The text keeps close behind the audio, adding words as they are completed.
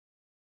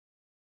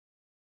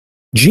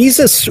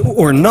Jesus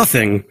or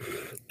nothing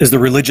is the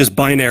religious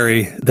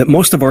binary that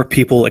most of our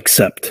people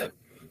accept.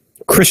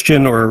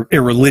 Christian or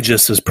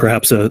irreligious is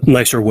perhaps a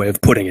nicer way of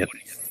putting it.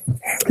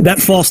 That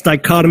false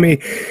dichotomy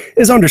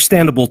is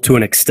understandable to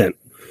an extent.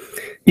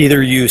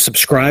 Either you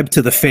subscribe to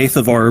the faith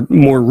of our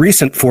more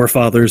recent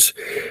forefathers,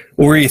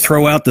 or you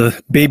throw out the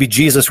baby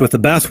Jesus with the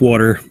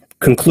bathwater,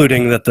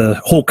 concluding that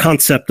the whole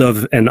concept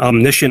of an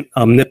omniscient,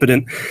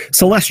 omnipotent,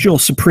 celestial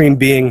supreme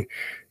being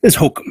is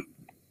hokum.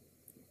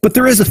 But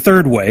there is a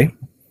third way,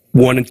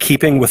 one in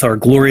keeping with our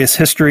glorious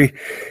history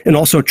and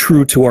also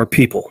true to our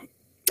people.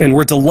 And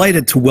we're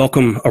delighted to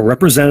welcome a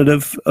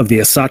representative of the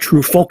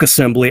Asatru Folk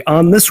Assembly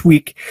on this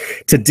week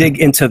to dig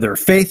into their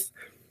faith,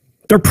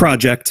 their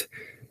project,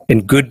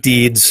 and good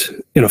deeds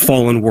in a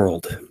fallen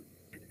world.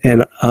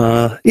 And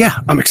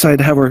I'm excited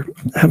to have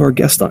our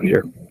guest on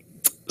here.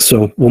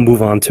 So we'll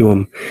move on to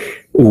him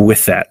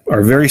with that.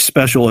 Our very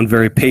special and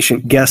very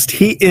patient guest,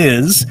 he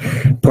is,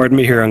 pardon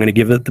me here, I'm going to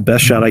give it the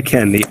best shot I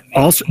can, the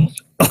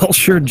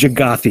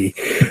Alsherjargothi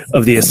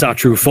of the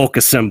Asatru Folk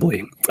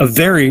Assembly, a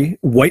very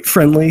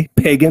white-friendly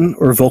pagan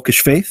or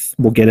Volkish faith.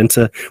 We'll get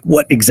into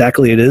what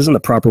exactly it is and the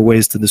proper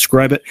ways to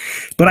describe it,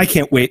 but I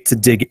can't wait to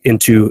dig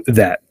into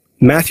that.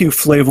 Matthew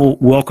Flavel,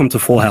 welcome to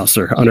Full House,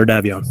 sir. Honored to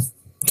have you on.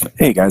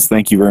 Hey, guys.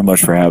 Thank you very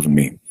much for having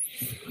me.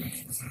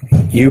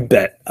 You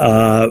bet.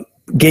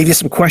 Gave you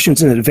some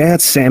questions in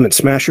advance. Sam and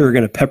Smasher are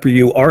going to pepper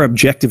you. Our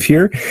objective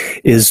here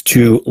is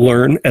to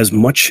learn as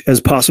much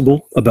as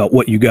possible about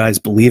what you guys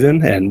believe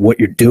in and what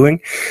you're doing.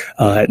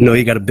 I know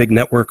you got a big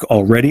network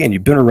already and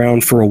you've been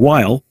around for a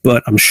while,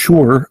 but I'm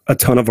sure a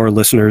ton of our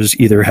listeners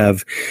either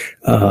have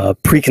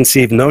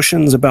preconceived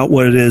notions about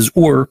what it is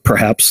or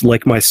perhaps,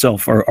 like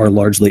myself, are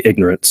largely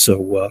ignorant.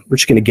 So we're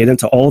just going to get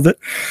into all of it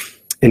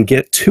and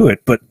get to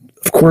it. But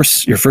of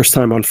course, your first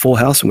time on Full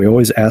House, and we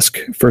always ask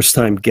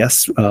first-time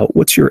guests,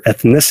 what's your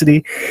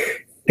ethnicity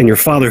and your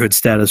fatherhood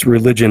status?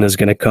 Religion is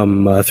going to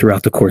come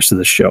throughout the course of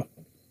the show.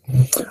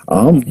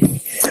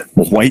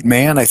 White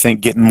man, I think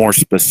getting more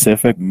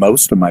specific,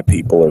 most of my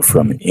people are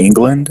from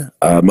England.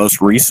 Most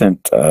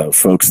recent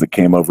folks that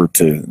came over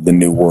to the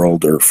New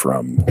World are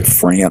from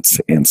France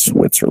and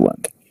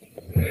Switzerland.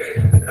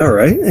 All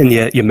right. And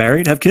you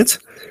married, have kids?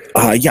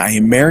 Yeah, I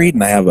am married,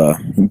 and I have a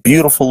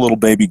beautiful little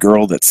baby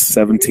girl that's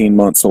 17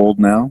 months old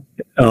now.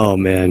 Oh,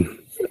 man.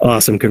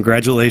 Awesome.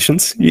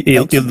 Congratulations.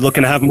 You're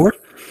looking to have more?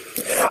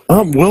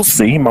 We'll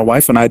see. My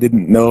wife and I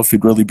didn't know if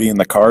it'd really be in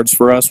the cards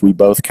for us. We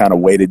both kind of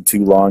waited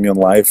too long in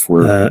life.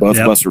 Both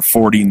of us are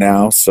 40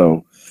 now,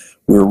 so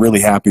we were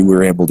really happy we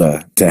were able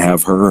to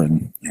have her,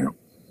 and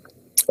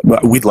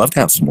we'd love to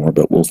have some more,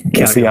 but we'll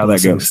see how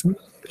that goes.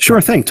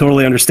 Sure thing.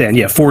 Totally understand.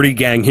 Yeah, 40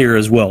 gang here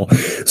as well,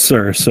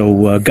 sir.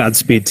 So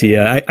Godspeed to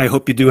you. I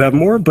hope you do have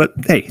more, but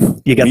hey,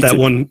 you got that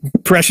one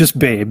precious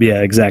babe.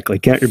 Yeah, exactly.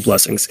 Count your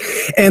blessings.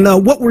 And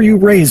what were you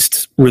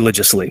raised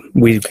religiously?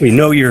 We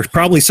know you're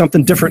probably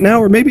something different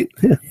now, or maybe...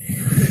 Yeah.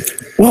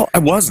 Well, I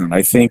wasn't.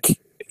 I think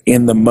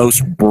in the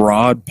most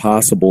broad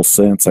possible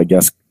sense, I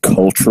guess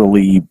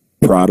culturally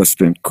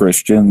Protestant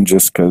Christian,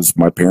 just because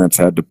my parents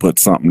had to put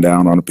something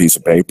down on a piece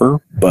of paper,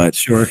 but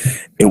sure,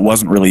 it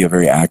wasn't really a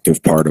very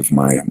active part of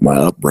my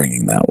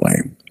upbringing that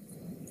way.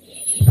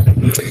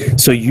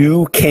 So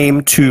you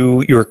came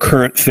to your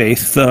current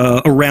faith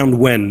around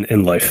when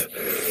in life?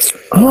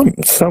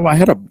 So I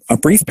had a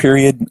brief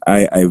period.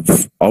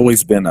 I've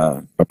always been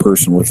a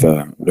person with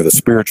a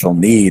spiritual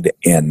need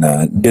and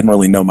didn't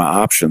really know my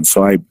options.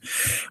 So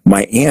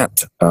my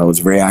aunt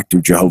was a very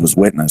active Jehovah's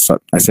Witness.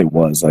 I say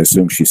was. I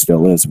assume she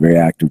still is a very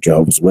active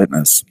Jehovah's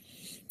Witness.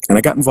 And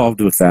I got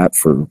involved with that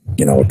for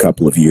a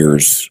couple of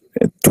years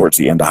towards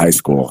the end of high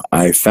school.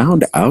 I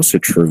found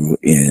Asatru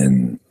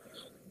in,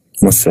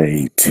 let's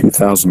say,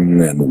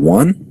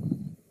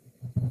 2001.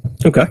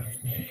 Okay.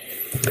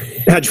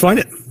 How'd you find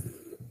it?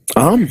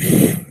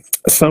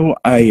 So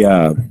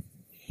I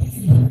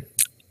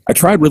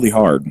tried really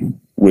hard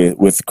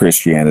with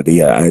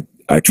Christianity. I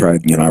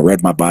tried, I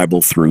read my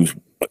Bible through,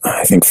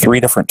 I think 3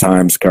 different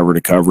times, cover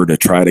to cover, to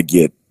try to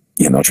get,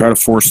 try to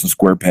force the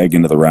square peg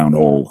into the round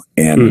hole.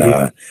 And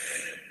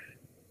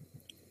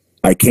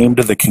I came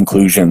to the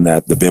conclusion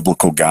that the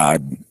biblical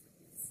God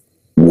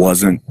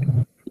wasn't,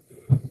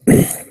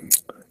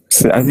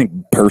 I think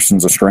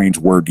person's a strange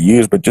word to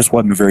use, but just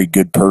wasn't a very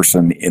good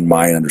person in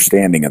my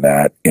understanding of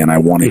that. And I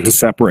wanted to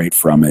separate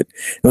from it.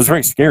 It was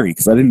very scary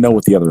because I didn't know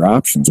what the other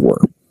options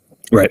were.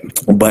 Right.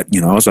 But,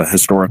 I was a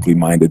historically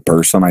minded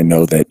person. I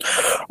know that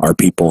our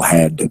people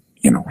had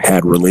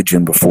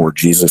religion before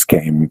Jesus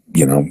came,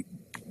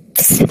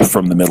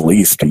 from the Middle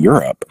East to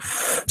Europe.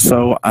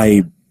 So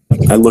I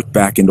looked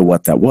back into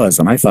what that was,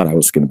 and I thought I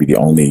was going to be the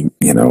only,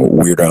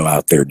 weirdo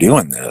out there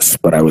doing this.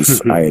 But I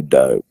had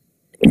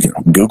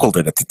Googled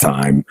it at the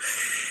time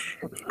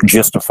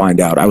just to find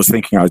out. I was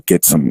thinking I would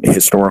get some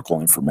historical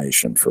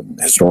information from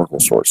historical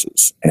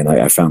sources. And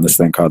I found this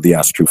thing called the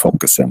Asatru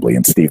Folk Assembly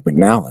and Steve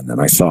McNallen.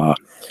 And I saw,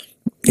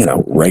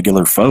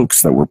 regular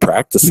folks that were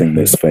practicing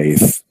this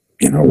faith,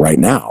 right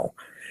now.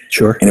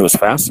 Sure. And it was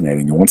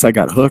fascinating. And once I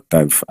got hooked,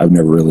 I've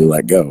never really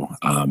let go.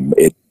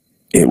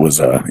 it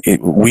was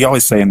we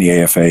always say in the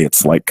AFA,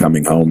 it's like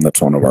coming home.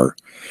 That's one of our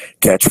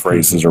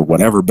catchphrases or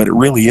whatever, but it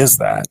really is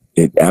that.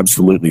 It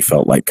absolutely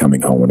felt like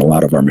coming home, and a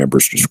lot of our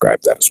members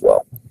described that as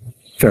well.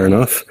 Fair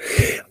enough.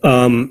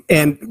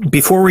 And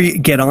before we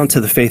get on to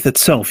the faith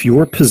itself,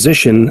 your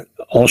position,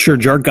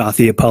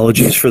 Alsherjargothi,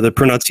 apologies for the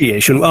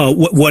pronunciation.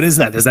 What is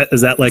that? Is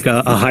that like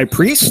a high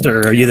priest,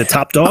 or are you the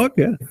top dog?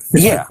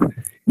 Yeah.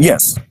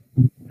 Yes.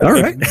 All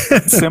right.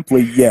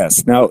 Simply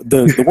yes. Now,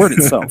 the word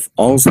itself,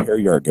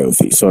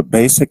 Alsherjargothi, so it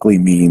basically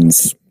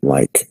means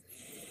like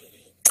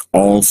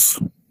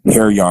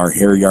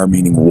Haryar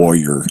meaning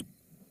warrior.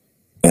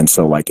 And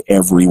so like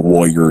every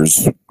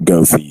warrior's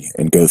Gothi,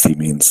 and Gothi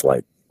means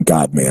like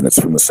God man. It's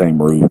from the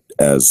same root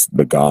as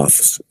the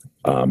Goths,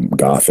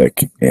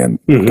 Gothic, and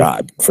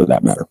God for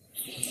that matter.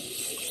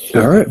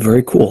 All right,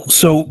 very cool.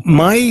 So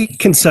my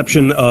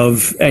conception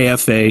of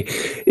AFA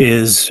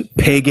is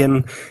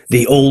pagan,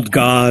 the old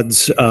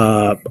gods,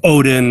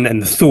 Odin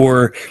and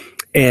Thor,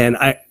 and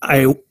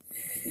I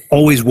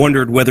always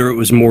wondered whether it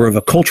was more of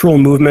a cultural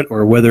movement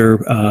or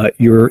whether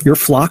your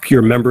flock,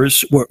 your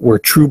members, were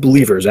true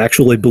believers,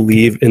 actually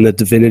believe in the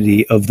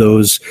divinity of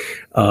those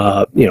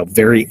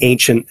very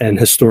ancient and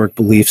historic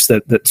beliefs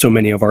that so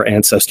many of our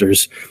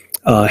ancestors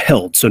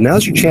held. So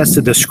now's your chance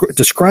to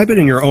describe it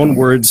in your own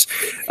words.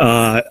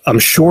 I'm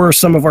sure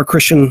some of our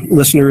Christian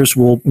listeners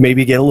will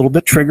maybe get a little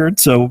bit triggered,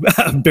 so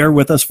bear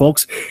with us,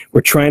 folks. We're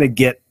trying to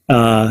get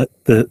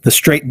the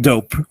straight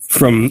dope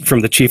from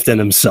the chieftain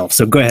himself.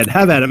 So go ahead,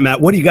 have at it,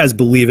 Matt. What do you guys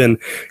believe in,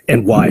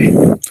 and why?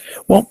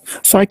 Well,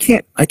 so I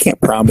can't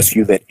promise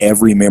you that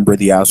every member of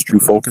the Haus True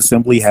Folk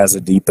Assembly has a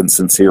deep and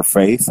sincere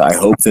faith. I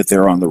hope that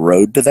they're on the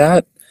road to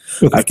that.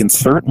 Okay. I can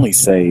certainly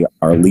say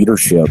our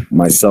leadership,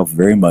 myself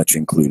very much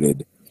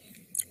included,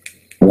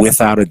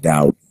 without a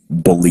doubt,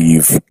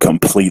 believe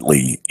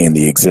completely in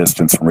the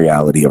existence and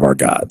reality of our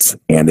gods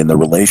and in the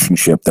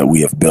relationship that we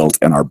have built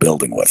and are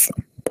building with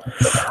them.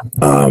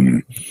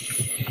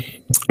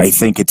 I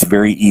think it's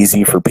very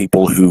easy for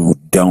people who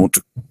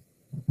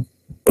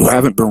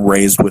haven't been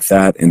raised with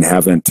that and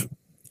haven't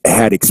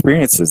had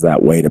experiences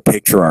that way to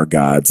picture our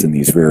gods in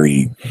these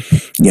very,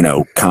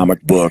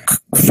 comic book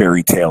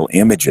fairy tale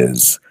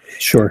images.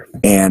 Sure.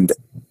 And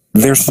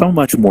there's so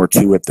much more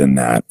to it than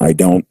that. I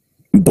don't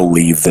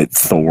believe that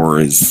Thor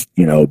is,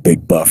 a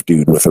big buff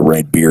dude with a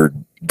red beard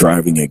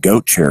driving a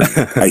goat chariot.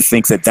 I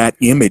think that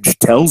image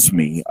tells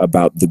me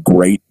about the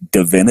great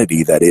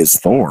divinity that is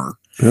Thor.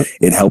 Yep.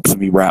 It helps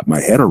me wrap my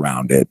head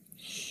around it.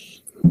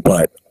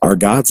 But our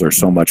gods are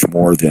so much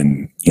more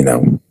than,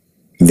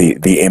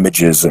 the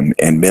images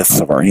and myths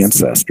of our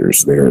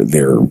ancestors. They're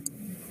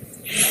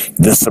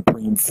the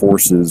supreme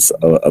forces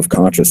of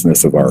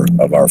consciousness of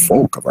our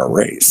folk, of our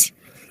race.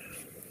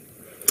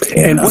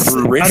 And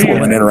through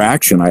ritual and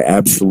interaction, I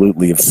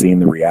absolutely have seen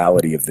the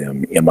reality of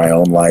them in my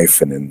own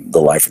life and in the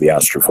life of the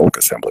Haus True Folk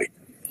Assembly.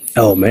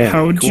 Oh man!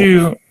 How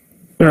do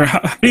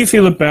you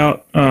feel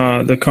about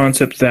the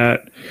concept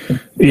that,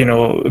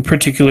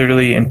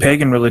 particularly in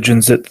pagan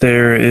religions, that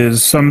there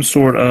is some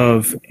sort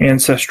of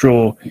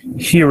ancestral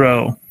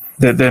hero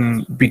that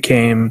then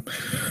became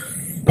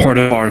part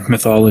of our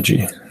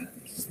mythology?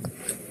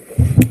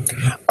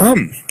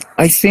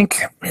 I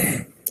think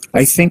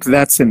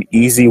that's an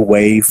easy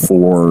way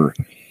for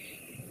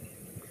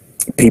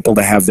people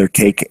to have their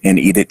cake and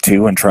eat it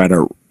too, and try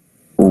to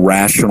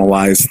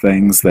rationalize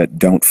things that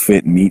don't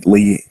fit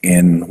neatly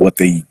in what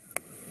they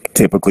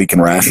typically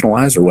can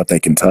rationalize or what they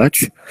can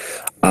touch.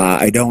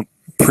 I don't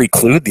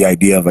preclude the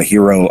idea of a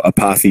hero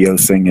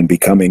apotheosing and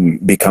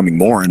becoming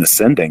more and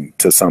ascending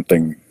to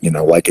something,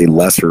 like a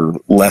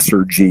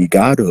lesser G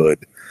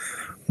godhood.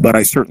 But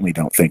I certainly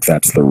don't think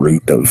that's the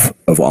root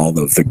of all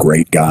of the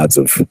great gods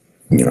of,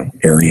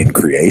 Aryan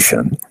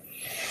creation.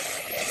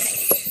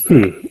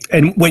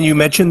 And when you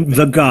mention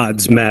the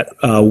gods, Matt,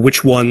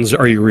 which ones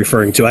are you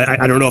referring to?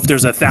 I don't know if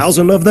there's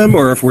 1,000 of them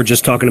or if we're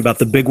just talking about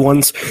the big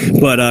ones,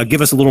 but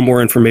give us a little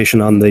more information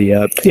on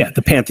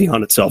the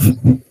pantheon itself.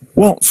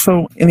 Well,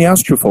 so in the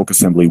Haus True Folk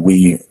Assembly,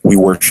 we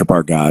worship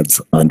our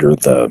gods under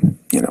the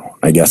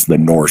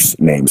Norse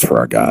names for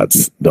our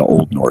gods, the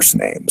Old Norse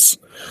names.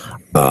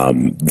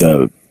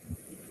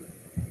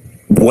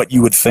 What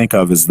you would think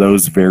of as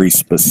those very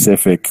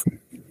specific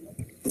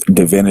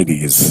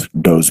divinities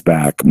goes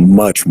back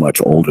much,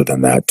 much older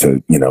than that,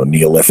 to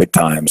Neolithic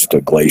times, to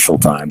glacial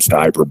times, to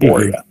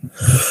Hyperborea.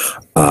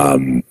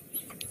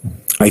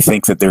 I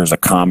think that there's a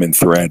common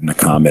thread and a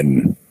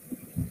common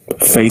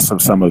face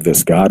of some of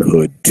this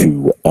godhood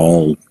to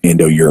all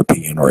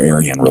Indo-European or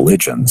Aryan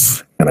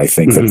religions, and I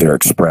think that they're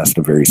expressed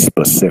a very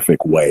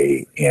specific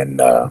way in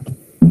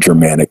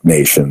Germanic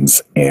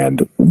nations,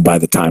 and by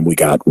the time we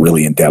got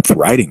really in-depth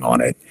writing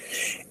on it,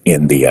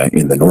 in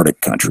the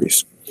Nordic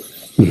countries.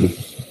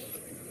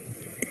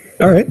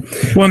 All right.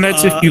 Well, and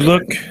that's if you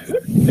look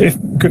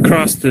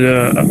across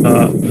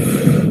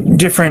the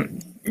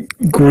different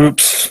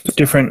groups,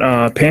 different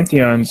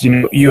pantheons,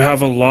 you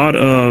have a lot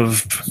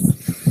of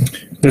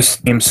the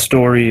same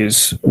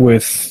stories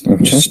with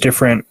just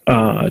different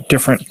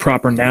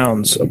proper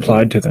nouns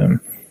applied to them.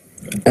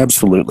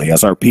 Absolutely.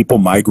 As our people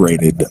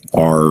migrated,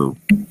 our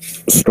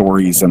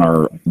stories and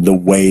the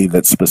way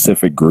that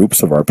specific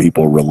groups of our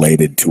people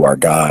related to our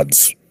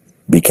gods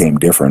became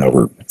different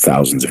over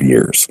thousands of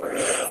years.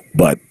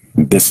 But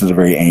this is a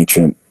very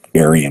ancient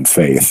Aryan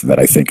faith that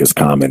I think is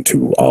common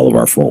to all of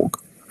our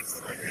folk.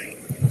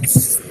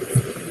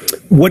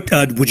 What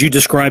would you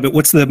describe it?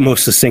 What's the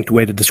most succinct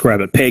way to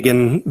describe it?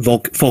 Pagan,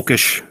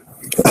 folkish?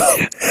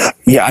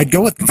 Yeah, I'd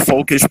go with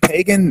folkish.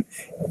 Pagan,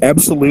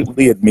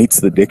 absolutely, it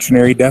meets the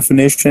dictionary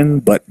definition,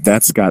 but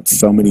that's got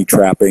so many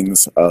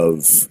trappings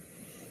of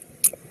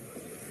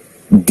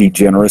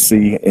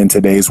degeneracy in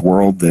today's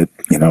world that,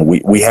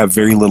 we have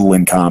very little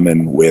in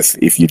common with,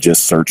 if you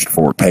just searched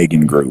for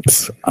pagan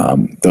groups.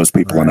 Those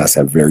people and us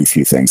have very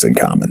few things in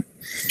common.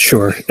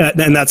 Sure.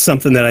 And that's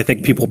something that I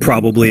think people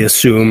probably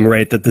assume,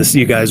 right? That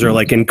you guys are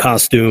like in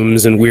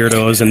costumes and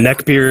weirdos and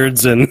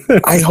neckbeards and...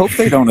 I hope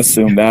they don't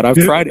assume that. I've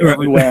tried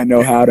every way I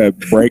know how to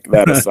break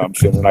that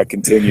assumption, and I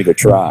continue to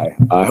try.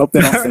 I hope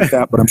they don't think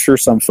that, but I'm sure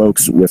some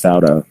folks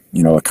without a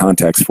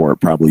context for it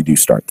probably do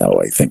start that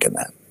way, thinking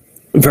that.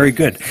 Very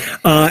good.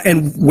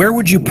 And where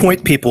would you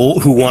point people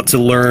who want to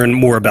learn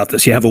more about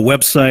this? You have a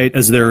website.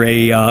 Is there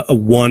a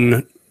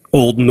one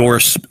Old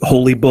Norse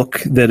holy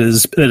book that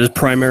is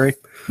primary?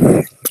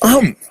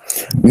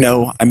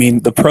 No, I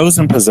mean, the prose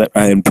and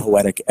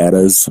poetic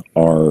Eddas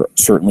are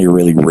certainly a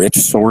really rich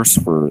source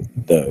for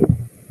the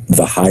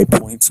high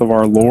points of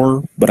our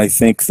lore, but I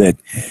think that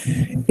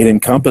it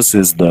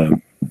encompasses the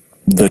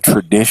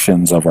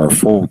traditions of our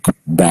folk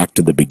back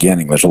to the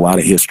beginning. There's a lot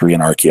of history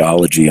and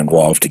archaeology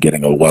involved to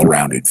getting a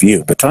well-rounded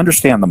view. But to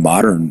understand the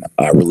modern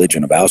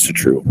religion of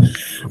Alsherjar,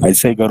 I'd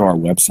say go to our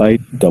website,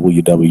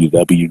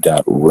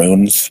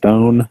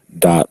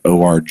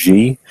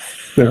 www.runestone.org.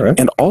 Right.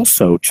 And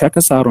also check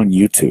us out on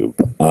YouTube.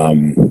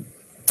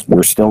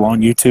 We're still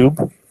on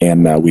YouTube,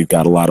 and we've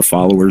got a lot of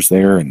followers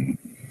there, and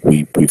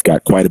we've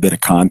got quite a bit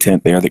of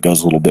content there that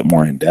goes a little bit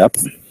more in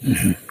depth.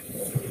 Mm-hmm.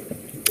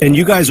 And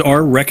you guys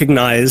are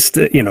recognized,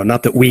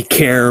 not that we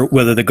care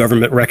whether the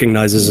government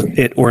recognizes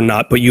it or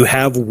not, but you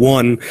have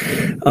won,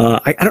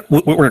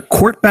 were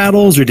court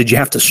battles, or did you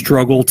have to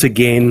struggle to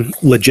gain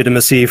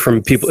legitimacy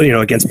from people,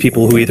 against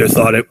people who either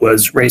thought it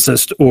was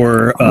racist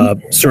or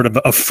sort of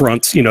a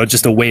front,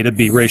 just a way to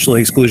be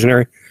racially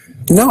exclusionary?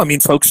 No, I mean,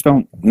 folks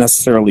don't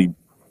necessarily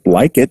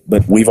like it,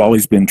 but we've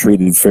always been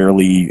treated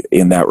fairly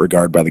in that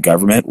regard by the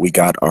government. We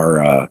got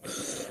our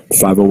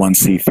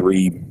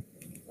 501c3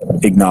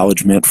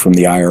 acknowledgement from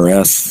the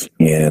IRS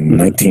in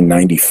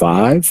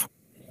 1995.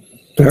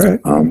 All right.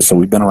 So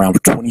we've been around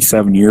for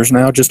 27 years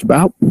now, just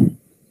about.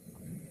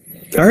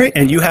 All right,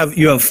 and you have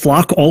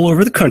flock all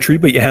over the country,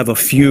 but you have a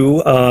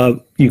few.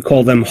 You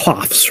call them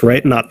Hofs,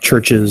 right? Not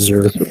churches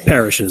or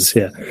parishes.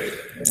 Yeah.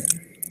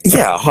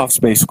 Yeah, Hof's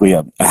basically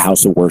a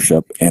house of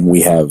worship, and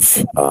we have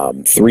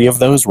 3 of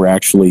those. We're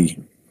actually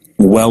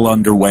well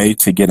underway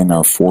to getting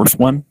our 4th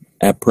one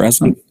at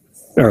present.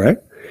 All right.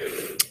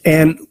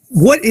 And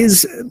what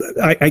is,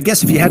 I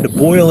guess if you had to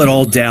boil it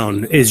all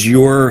down, is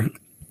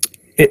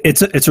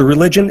it's a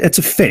religion, it's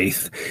a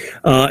faith.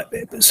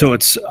 So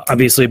it's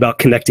obviously about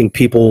connecting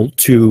people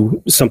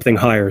to something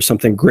higher,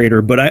 something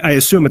greater. But I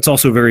assume it's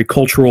also very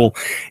cultural,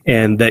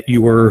 and that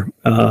your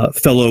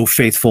fellow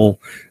faithful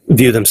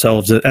view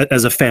themselves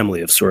as a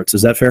family of sorts.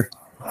 Is that fair?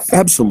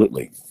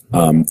 Absolutely.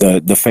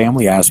 The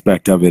family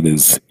aspect of it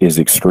is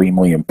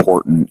extremely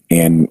important.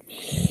 And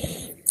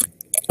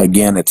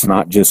again, it's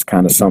not just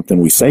kind of something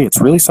we say. It's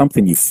really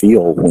something you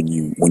feel when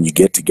you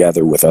get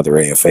together with other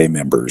AFA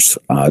members.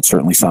 It's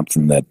certainly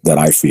something that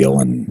I feel,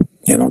 and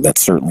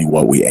that's certainly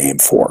what we aim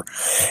for.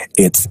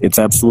 It's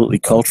absolutely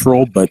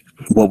cultural, but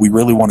what we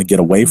really want to get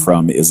away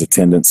from is a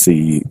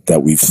tendency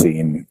that we've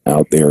seen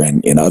out there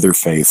in other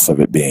faiths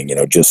of it being,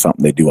 just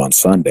something they do on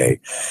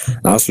Sunday.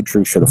 And also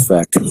true should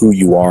affect who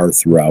you are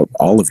throughout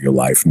all of your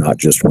life, not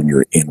just when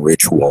you're in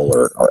ritual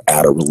or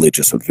at a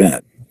religious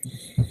event.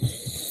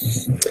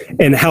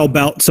 And how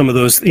about some of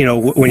those,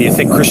 when you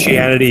think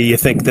Christianity, you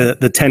think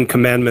the 10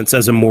 Commandments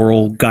as a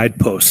moral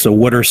guidepost. So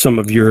what are some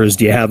of yours?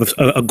 Do you have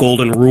a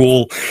golden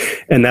rule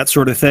and that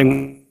sort of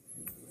thing?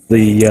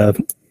 The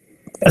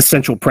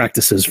essential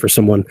practices for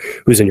someone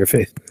who's in your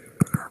faith?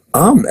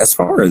 As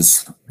far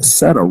as a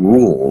set of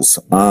rules,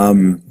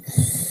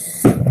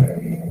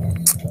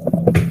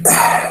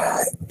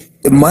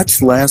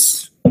 much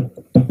less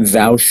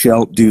thou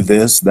shalt do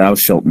this, thou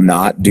shalt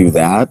not do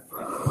that.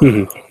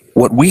 Mm-hmm.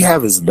 What we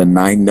have is the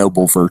 9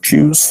 noble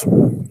virtues,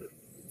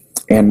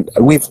 and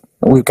we've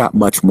got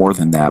much more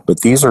than that, but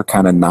these are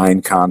kind of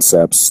 9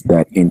 concepts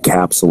that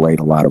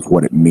encapsulate a lot of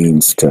what it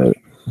means to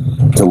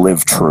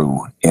live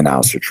true in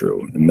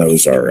Alsherjar. And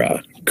those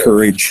are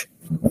courage,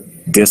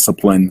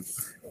 discipline,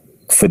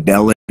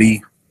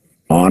 fidelity,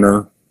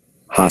 honor,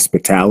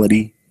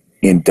 hospitality,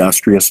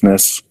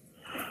 industriousness,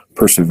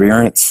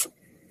 perseverance,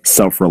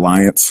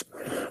 self-reliance,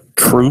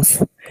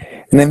 truth.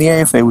 And in the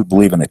AFA, we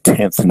believe in the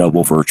 10th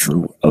noble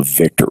virtue of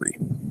victory.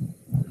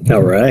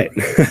 All right.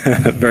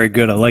 Very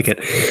good. I like it.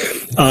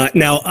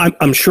 Now,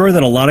 I'm sure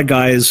that a lot of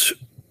guys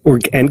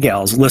and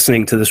gals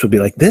listening to this would be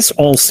like, this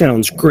all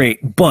sounds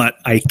great, but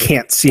I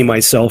can't see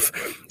myself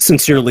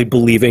sincerely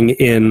believing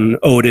in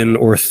Odin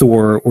or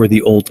Thor or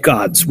the old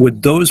gods.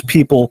 Would those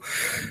people,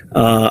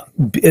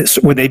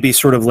 would they be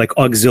sort of like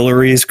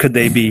auxiliaries? Could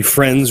they be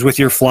friends with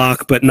your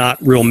flock, but not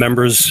real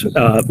members?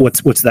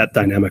 What's that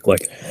dynamic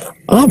like?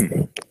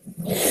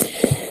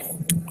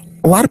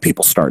 A lot of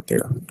people start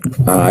there.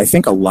 I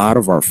think a lot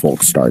of our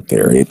folks start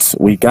there.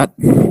 We got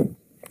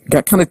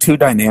kind of two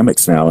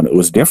dynamics now, and it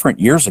was different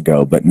years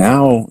ago, but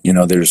now,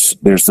 there's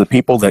the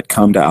people that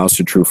come to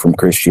Alsherjar from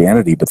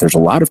Christianity, but there's a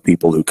lot of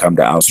people who come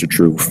to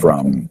Alsherjar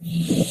from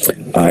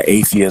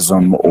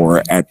atheism,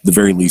 or at the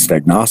very least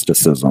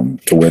agnosticism,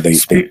 to where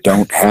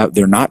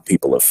they're not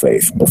people of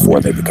faith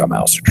before they become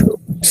Alsherjar.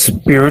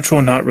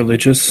 Spiritual, not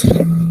religious.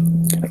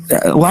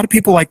 A lot of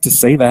people like to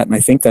say that, and I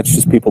think that's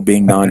just people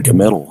being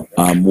non-committal.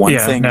 I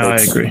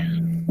agree.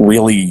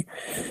 Really,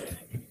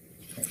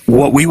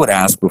 what we would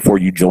ask before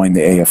you join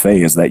the AFA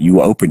is that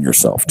you open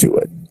yourself to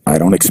it. I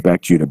don't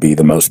expect you to be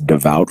the most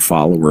devout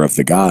follower of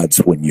the gods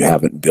when you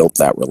haven't built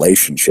that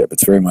relationship.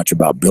 It's very much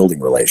about building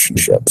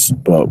relationships.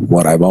 But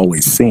what I've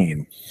always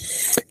seen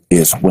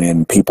is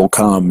when people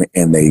come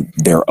and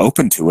they're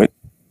open to it,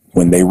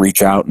 when they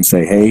reach out and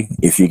say, hey,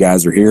 if you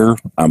guys are here,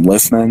 I'm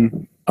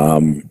listening,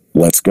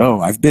 let's go.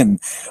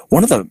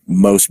 One of the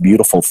most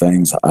beautiful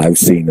things I've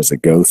seen as a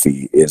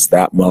Gothi is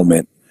that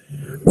moment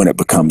when it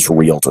becomes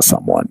real to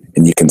someone,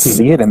 and you can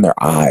see it in their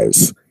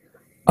eyes.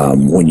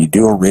 When you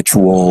do a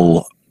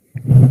ritual,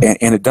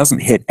 and it doesn't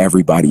hit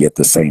everybody at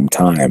the same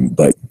time,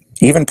 but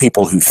even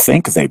people who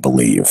think they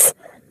believe,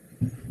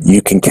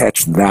 you can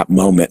catch that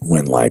moment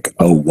when, like,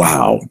 oh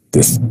wow,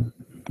 this,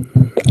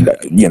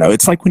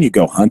 it's like when you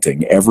go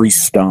hunting, every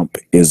stump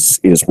is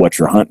what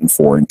you're hunting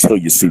for until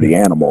you see the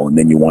animal, and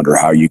then you wonder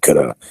how you could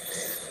have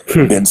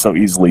been so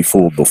easily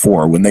fooled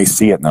before. When they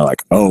see it and they're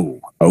like, oh,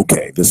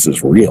 okay, this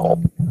is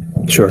real.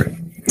 Sure.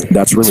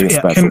 That's really a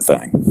special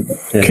thing.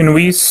 Yeah. Can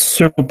we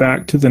circle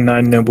back to the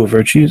 9 noble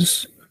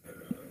virtues?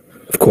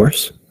 Of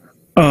course.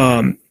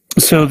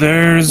 So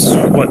there's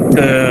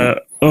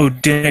the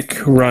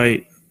Odinic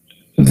rite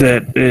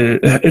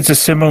it's a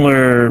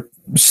similar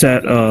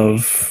set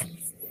of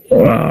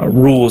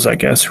rules, I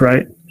guess,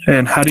 right?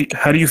 And how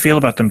do you feel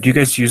about them? Do you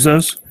guys use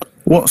those?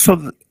 Well,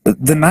 so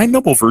the 9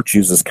 noble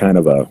virtues is kind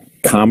of a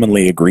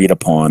commonly agreed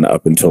upon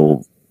up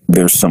until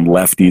there's some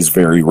lefties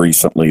very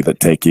recently that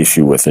take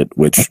issue with it,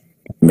 which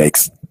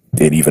makes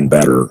it even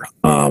better.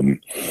 The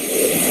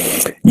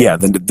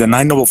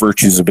 9 noble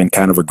virtues have been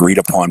kind of agreed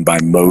upon by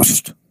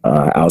most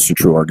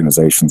Alsherjar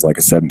organizations, like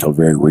I said, until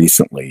very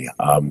recently.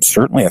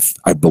 Certainly,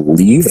 I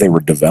believe they were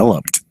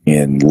developed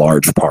in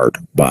large part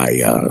by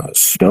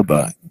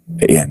Stubba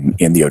in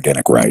the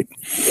Odinic rite.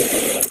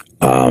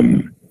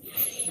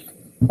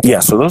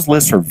 So those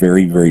lists are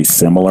very, very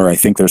similar. I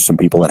think there's some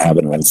people that have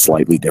it in a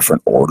slightly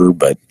different order,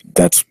 but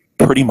that's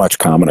pretty much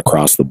common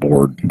across the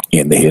board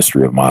in the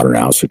history of modern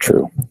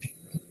Alsherjar.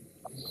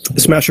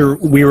 Smasher,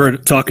 we were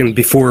talking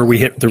before we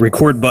hit the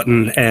record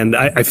button, and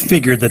I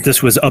figured that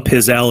this was up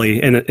his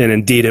alley, and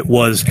indeed it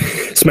was.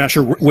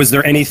 Smasher, was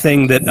there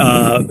anything that,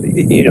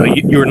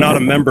 you're not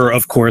a member,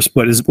 of course,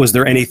 but was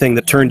there anything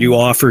that turned you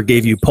off or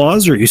gave you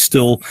pause, or are you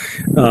still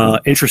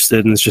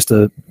interested, and it's just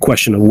a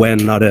question of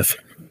when, not if?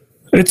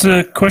 It's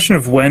a question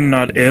of when,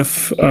 not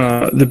if.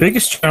 The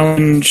biggest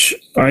challenge,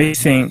 I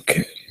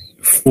think,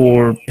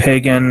 for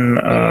pagan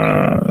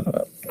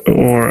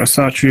or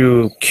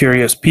Asatru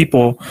curious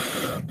people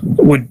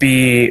would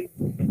be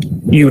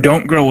you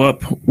don't grow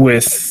up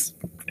with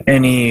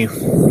any,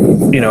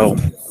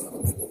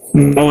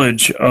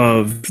 knowledge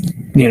of,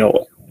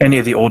 any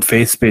of the old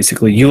faiths,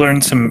 basically. You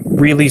learn some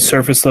really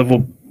surface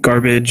level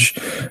garbage,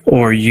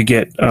 or you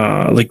get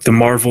like the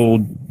Marvel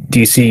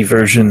DC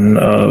version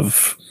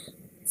of,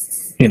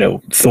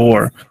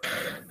 Thor.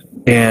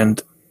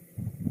 And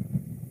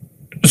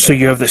so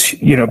you have this,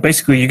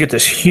 basically you get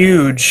this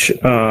huge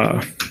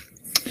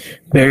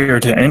barrier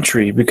to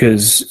entry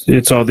because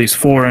it's all these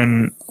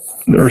foreign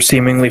or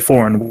seemingly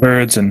foreign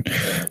words, and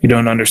you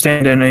don't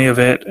understand any of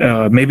it.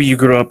 Maybe you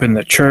grew up in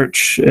the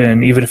church,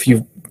 and even if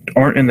you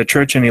aren't in the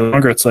church any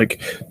longer, it's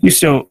like you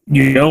still,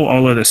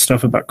 all of this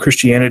stuff about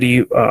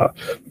Christianity.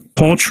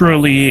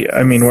 Culturally,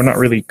 I mean, we're not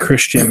really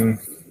Christian,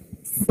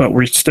 but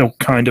we're still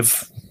kind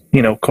of,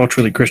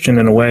 culturally Christian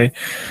in a way.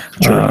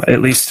 Sure. At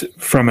least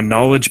from a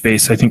knowledge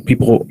base, I think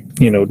people,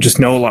 just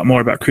know a lot more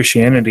about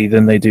Christianity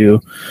than they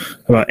do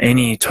about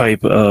any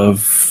type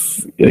of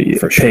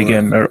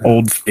pagan or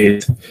old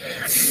faith.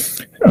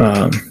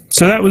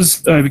 So that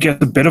was, I guess,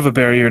 a bit of a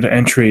barrier to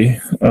entry.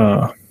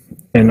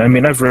 And I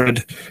mean, I've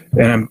read,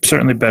 and I'm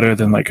certainly better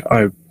than like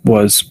I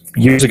was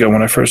years ago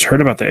when I first heard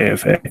about the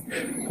AFA.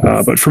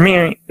 But for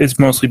me, it's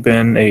mostly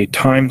been a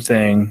time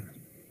thing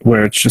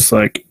where it's just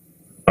like,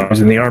 I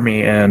was in the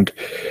army and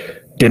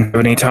didn't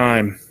have any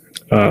time.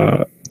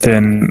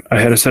 Then I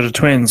had a set of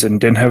twins and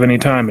didn't have any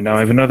time, and now I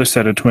have another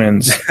set of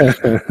twins.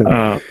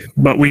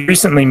 But we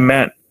recently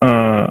met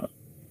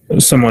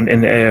someone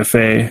in the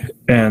AFA,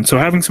 and so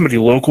having somebody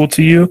local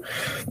to you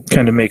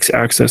kind of makes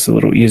access a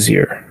little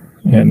easier.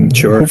 and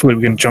Sure. hopefully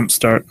we can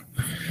jumpstart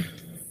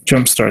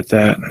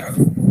that.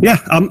 Yeah,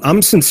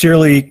 I'm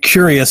sincerely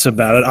curious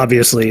about it.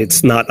 Obviously,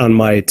 it's not on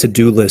my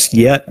to-do list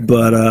yet,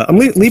 but I'm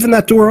leaving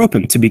that door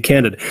open, to be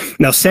candid.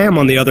 Now, Sam,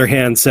 on the other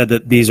hand, said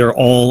that these are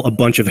all a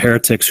bunch of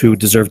heretics who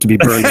deserve to be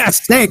burned at the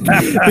stake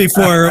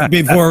before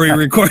we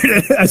record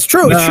it. That's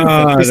true. It's true.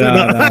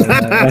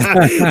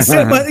 No.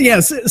 Sam, but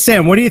yes,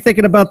 Sam, what are you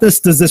thinking about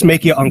this? Does this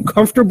make you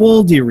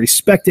uncomfortable? Do you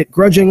respect it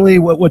grudgingly?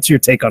 What's your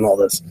take on all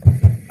this?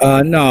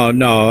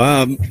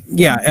 No.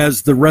 Yeah,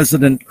 as the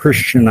resident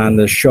Christian on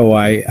this show,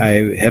 I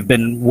have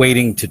been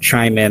waiting to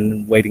chime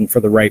in, waiting for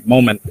the right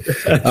moment.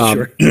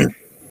 Sure.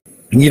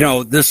 You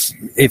know, this,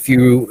 if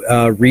you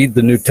read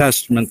the New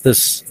Testament,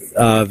 this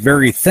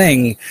very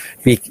thing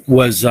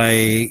was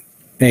a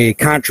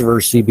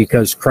controversy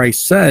because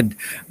Christ said,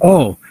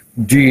 "Oh,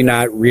 do you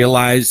not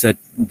realize that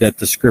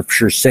the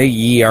scriptures say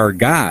ye are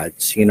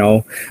gods?" You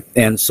know,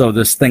 and so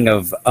this thing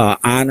of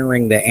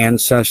honoring the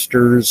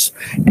ancestors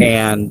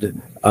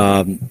and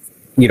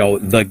you know,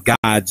 the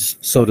gods,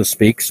 so to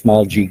speak,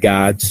 small g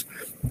gods.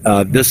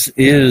 This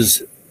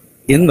is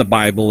in the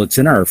Bible. It's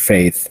in our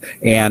faith.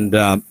 And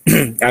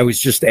I was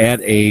just at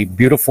a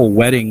beautiful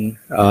wedding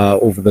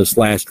over this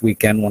last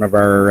weekend. One of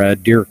our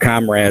dear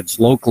comrades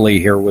locally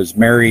here was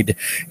married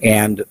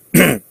and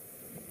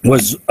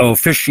was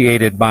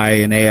officiated by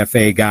an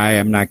AFA guy.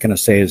 I'm not going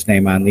to say his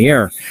name on the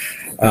air.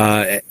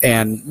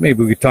 And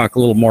maybe we could talk a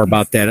little more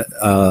about that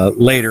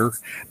later.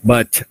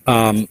 But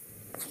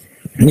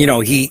you know,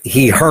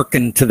 he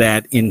hearkened to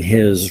that in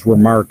his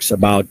remarks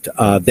about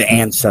the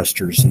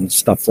ancestors and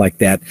stuff like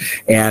that.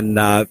 And,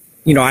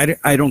 you know,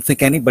 I don't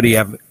think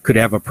anybody could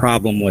have a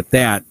problem with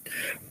that.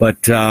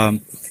 But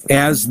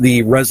as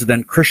the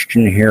resident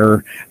Christian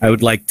here, I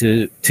would like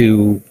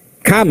to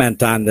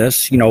comment on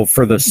this, you know,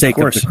 for the sake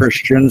of the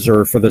Christians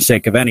or for the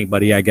sake of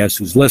anybody, I guess,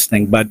 who's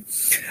listening. But,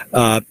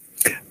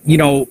 you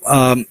know,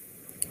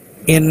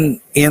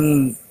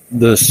 in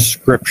the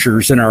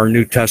scriptures in our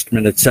New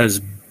Testament, it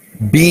says,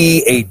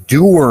 be a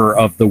doer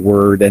of the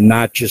word and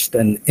not just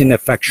an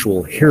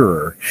ineffectual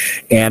hearer.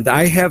 And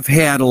I have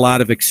had a lot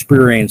of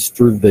experience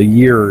through the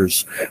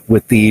years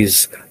with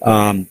these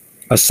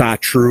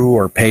asatru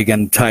or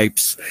pagan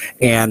types.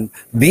 And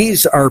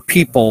these are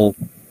people,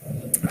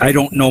 I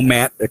don't know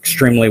Matt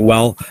extremely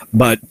well,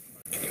 but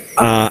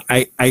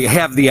I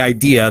have the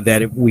idea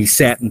that if we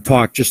sat and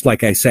talked, just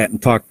like I sat and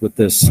talked with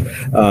this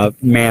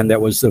man that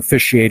was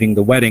officiating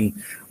the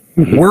wedding,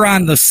 we're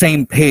on the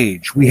same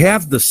page. We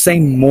have the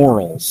same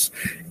morals.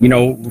 You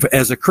know,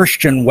 as a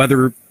Christian,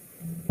 whether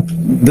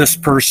this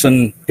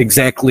person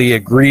exactly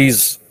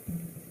agrees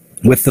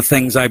with the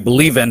things I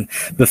believe in,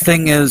 the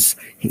thing is,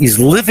 he's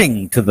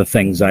living to the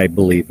things I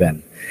believe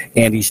in,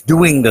 and he's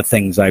doing the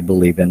things I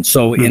believe in.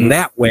 So in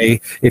that way,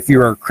 if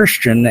you're a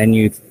Christian and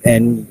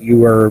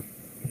you are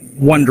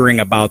wondering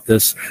about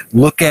this,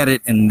 look at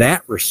it in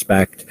that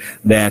respect,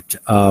 that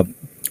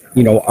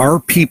you know, our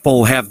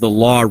people have the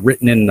law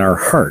written in their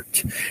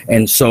heart,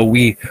 and so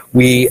we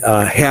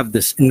have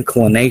this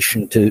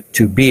inclination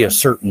to be a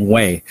certain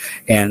way,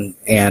 and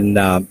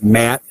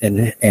Matt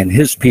and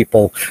his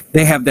people,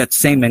 they have that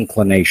same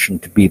inclination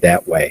to be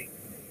that way.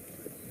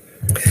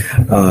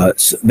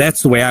 So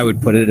that's the way I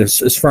would put it.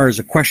 As far as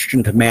a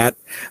question to Matt,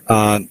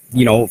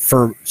 you know,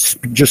 for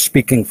just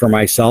speaking for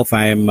myself,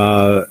 I am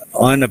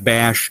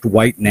unabashed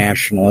white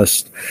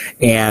nationalist,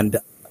 and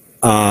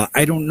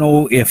I don't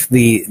know if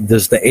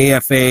does the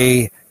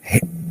AFA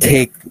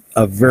take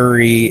a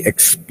very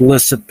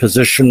explicit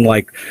position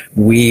like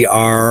we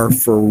are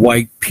for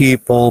white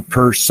people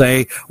per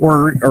se,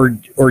 or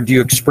do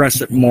you express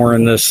it more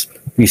in these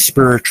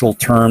spiritual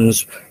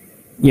terms,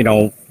 you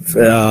know,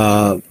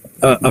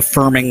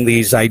 affirming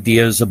these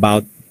ideas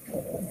about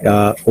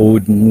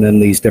Odin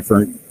and these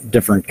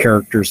different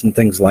characters and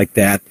things like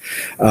that?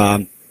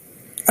 I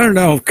don't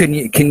know.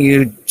 Can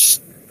you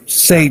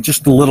say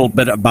just a little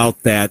bit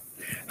about that?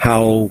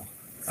 How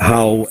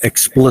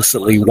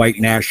explicitly white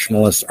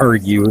nationalists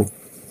argue.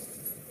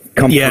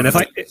 Yeah, and if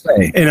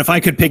I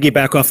could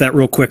piggyback off that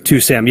real quick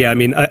too, Sam. Yeah, I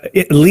mean,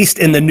 at least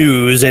in the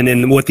news and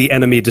in what the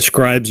enemy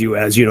describes you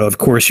as, you know, of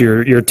course,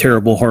 you're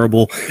terrible,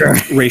 horrible,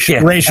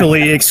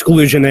 racially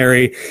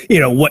exclusionary, you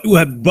know,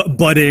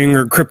 budding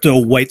or crypto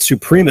white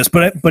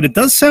supremacist. But it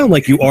does sound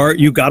like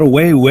you got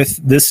away with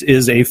this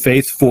is a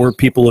faith for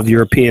people of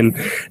European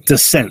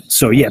descent.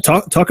 So yeah,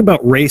 talk about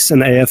race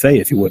and AFA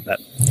if you would, Matt.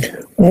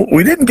 Well,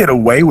 we didn't get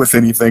away with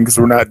anything because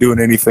we're not doing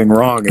anything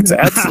wrong. It's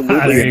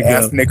absolutely an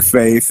ethnic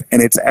faith,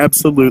 and it's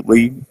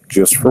absolutely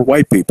just for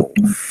white people.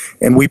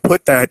 And we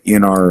put that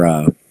in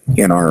our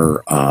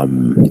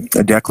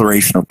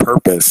declaration of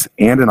purpose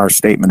and in our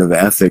statement of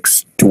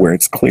ethics to where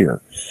it's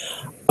clear.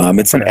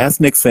 It's an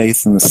ethnic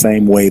faith in the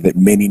same way that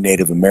many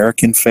Native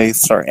American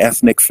faiths are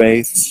ethnic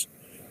faiths.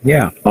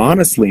 Yeah.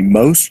 Honestly,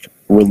 most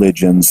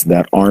religions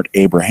that aren't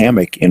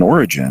Abrahamic in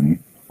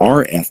origin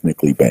are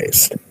ethnically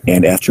based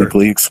and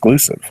ethnically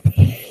exclusive.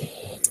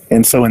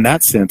 And so in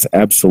that sense,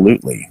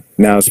 absolutely.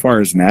 Now, as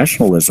far as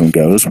nationalism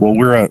goes, well,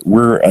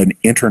 we're an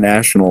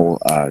international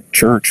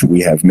church.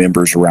 We have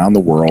members around the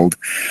world.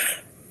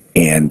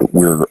 and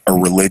we're a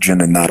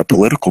religion and not a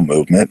political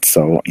movement.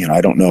 So,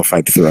 I don't know if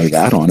I'd throw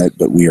that on it,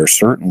 but we are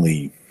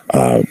certainly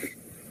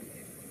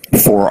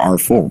for our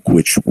folk,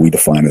 which we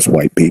define as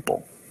white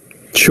people.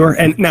 Sure.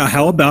 And now,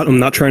 how about, I'm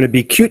not trying to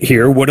be cute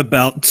here, what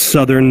about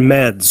Southern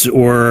Meds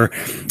or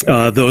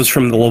those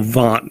from the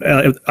Levant?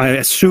 I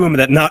assume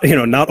that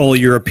not all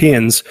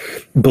Europeans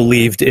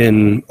believed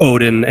in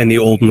Odin and the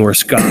Old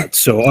Norse gods.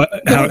 So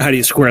how do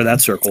you square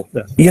that circle?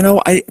 Yeah.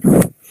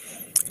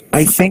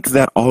 I think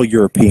that all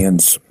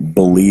Europeans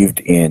believed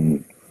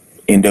in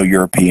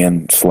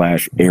Indo-European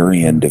 /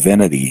 Aryan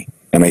divinity.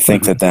 And I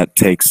think that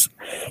takes,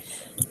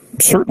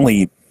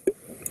 certainly,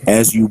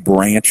 as you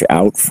branch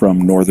out from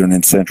Northern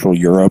and Central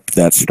Europe,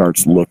 that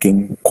starts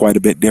looking quite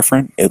a bit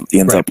different. It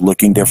ends up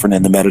looking different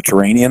in the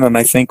Mediterranean, and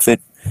I think that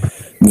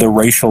the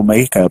racial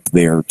makeup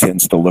there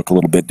tends to look a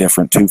little bit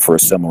different, too, for a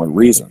similar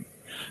reason.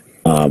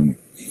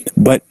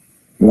 But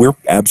we're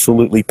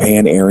absolutely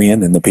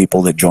pan-Aryan in the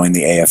people that join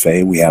the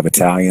AFA. We have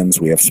Italians,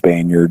 we have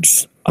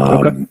Spaniards.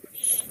 The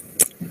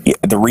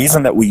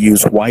reason that we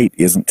use white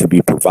isn't to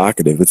be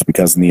provocative. It's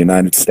because in the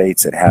United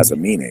States it has a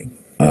meaning.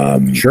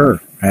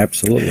 Sure,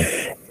 absolutely.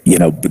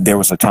 There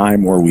was a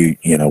time where we,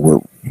 were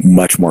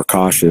much more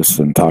cautious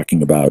in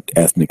talking about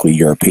ethnically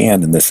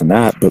European and this and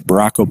that, but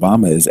Barack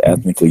Obama is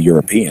ethnically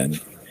European.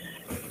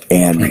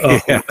 And all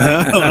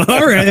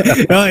right,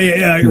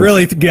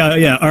 really,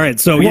 yeah. All right,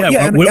 so could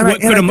a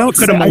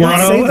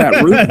Mulatto? Say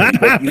that rudely,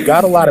 but you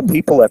got a lot of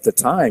people at the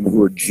time who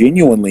were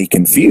genuinely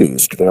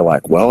confused. They're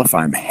like, "Well, if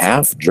I'm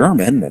half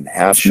German and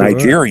half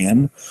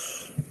Nigerian,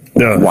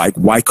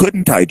 why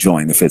couldn't I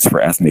join if it's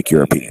for ethnic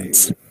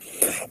Europeans?"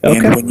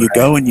 And when you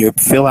go and you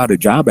fill out a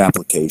job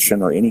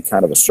application or any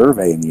kind of a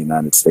survey in the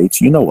United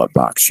States, you know what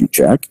box you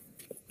check,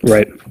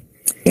 right?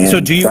 And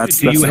so do you have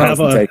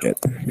a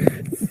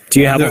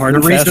hard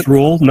and fast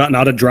rule?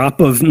 Not a drop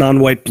of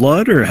non-white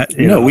blood, or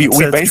we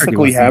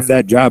basically have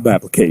that job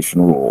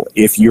application rule.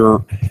 If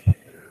you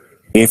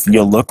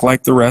look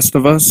like the rest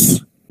of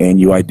us and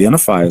you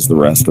identify as the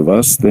rest of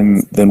us,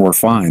 then we're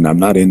fine. I'm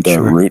not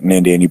into rooting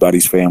into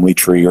anybody's family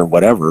tree or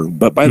whatever.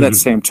 But by that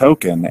same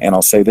token, and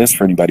I'll say this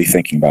for anybody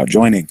thinking about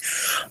joining,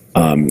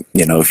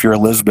 if you're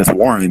Elizabeth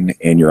Warren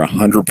and you're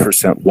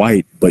 100%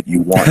 white, but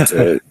you want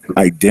to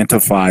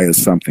identify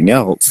as something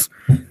else,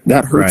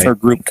 that hurts our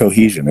group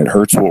cohesion. It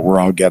hurts what we're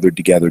all gathered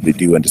together to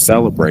do and to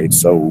celebrate.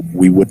 So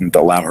we wouldn't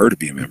allow her to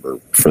be a member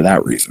for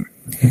that reason.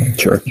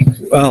 Sure.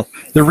 Well,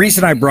 the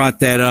reason I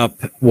brought that up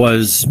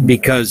was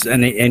because,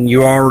 and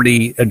you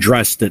already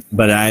addressed it,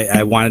 but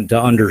I wanted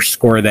to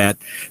underscore that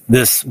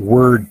this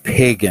word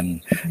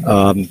pagan,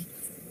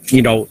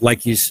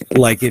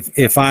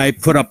 if I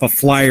put up a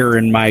flyer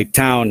in my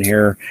town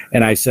here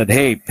and I said,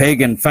 "Hey,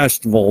 pagan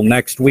festival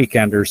next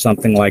weekend" or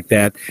something like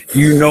that,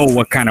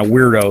 what kind of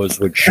weirdos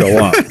would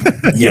show up.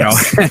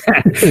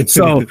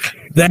 So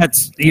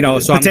that's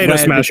so potato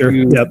smasher.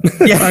 Yep.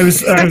 Yeah, I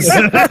was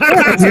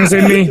gonna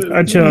say me.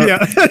 I'd show up.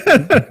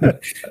 Yeah.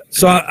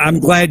 So I'm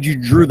glad you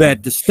drew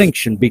that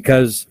distinction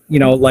because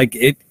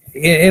it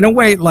in a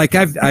way, like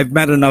I've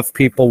met enough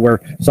people where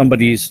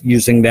somebody's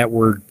using that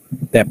word,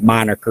 that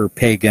moniker,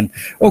 pagan.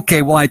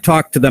 Okay, well, I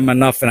talk to them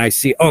enough and I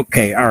see,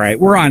 okay, all right,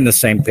 we're on the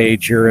same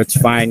page here. It's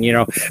fine,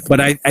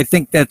 But I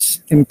think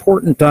that's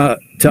important to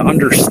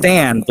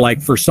understand,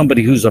 like for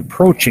somebody who's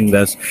approaching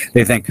this,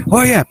 they think,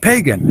 oh, yeah,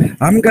 pagan,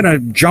 I'm going to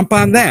jump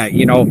on that.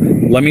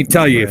 Let me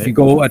tell you, if you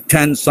go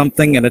attend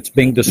something and it's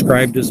being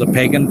described as a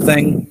pagan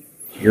thing,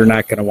 you're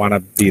not going to want to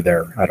be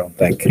there, I don't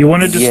think. You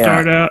wanted to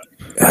start out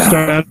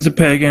as a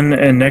pagan,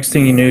 and next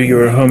thing you knew, you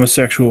were a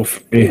homosexual.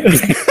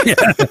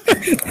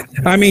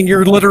 I mean,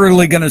 you're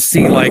literally going to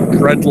see like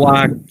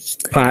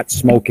dreadlocks, pot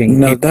smoking.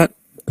 No,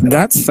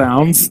 that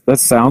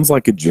sounds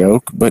like a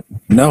joke, but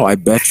no, I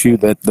bet you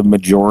that the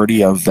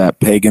majority of that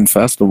pagan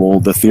festival,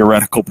 the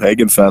theoretical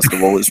pagan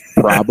festival, is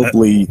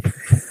probably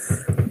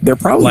they're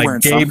probably like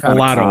wearing some kind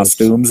of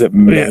costumes. It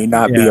may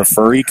not be a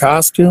furry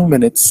costume,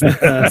 and it's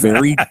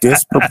very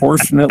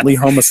disproportionately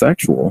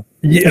homosexual.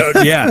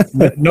 Yeah,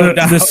 no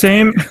doubt. The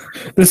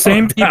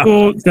same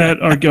people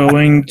that are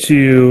going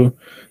to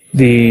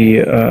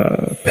the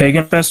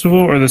pagan festival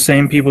are the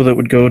same people that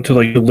would go to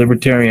like the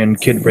libertarian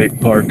kid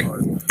rape park.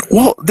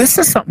 Well, this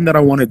is something that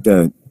I wanted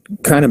to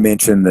kind of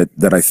mention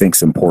that I think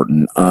is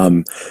important.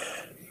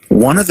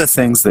 One of the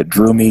things that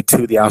drew me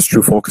to the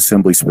Alsherjar Folk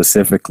Assembly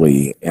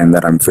specifically, and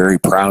that I'm very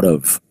proud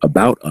of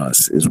about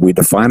us, is we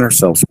define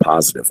ourselves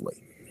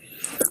positively.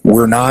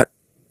 We're not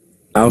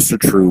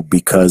Alsherjar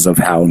because of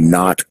how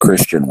not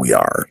Christian we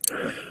are.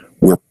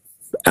 We're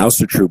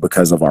Alsherjar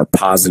because of our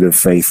positive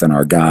faith in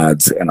our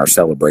gods and our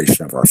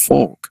celebration of our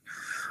folk.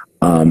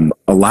 A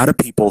lot of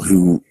people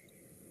who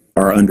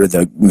are under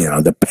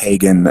the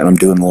pagan, and I'm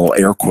doing little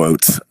air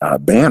quotes,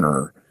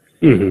 banner,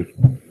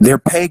 they're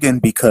pagan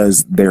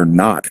because they're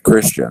not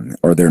Christian,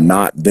 or they're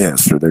not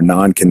this, or they're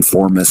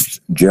nonconformists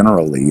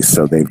generally,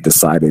 so they've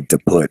decided to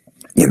put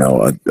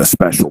a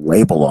special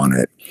label on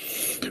it.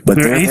 But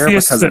they're there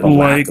because of a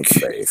lack of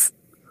faith.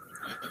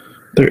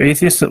 They're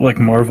atheists that like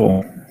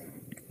Marvel.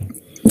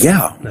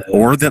 Yeah,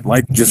 or that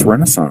like just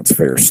Renaissance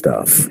fair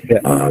stuff.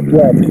 Yeah.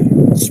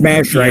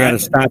 Smasher, I got to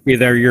stop you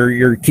there.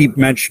 You're keep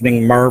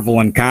mentioning Marvel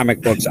and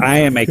comic books. I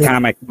am a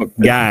comic book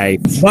guy,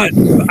 but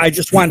I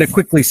just wanted to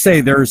quickly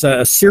say there's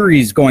a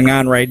series going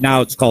on right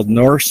now. It's called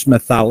Norse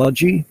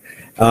Mythology.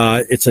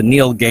 It's a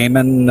Neil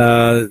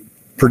Gaiman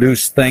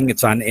produced thing.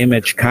 It's on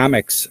Image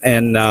Comics,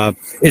 and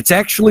it's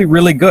actually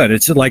really good.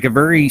 It's like a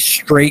very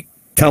straight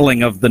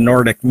telling of the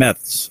Nordic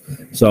myths.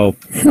 So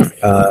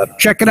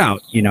check it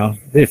out,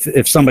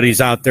 if somebody's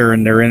out there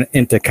and they're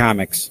into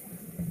comics.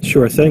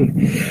 Sure thing.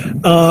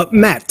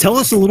 Matt, tell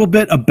us a little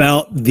bit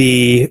about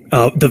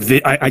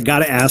I got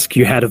to ask,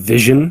 you had a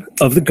vision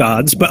of the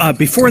gods, but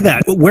before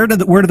that, where do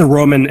the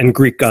Roman and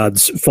Greek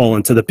gods fall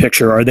into the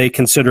picture? Are they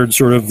considered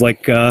sort of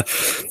like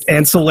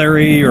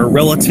ancillary or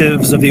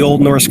relatives of the Old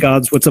Norse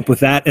gods? What's up with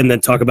that? And then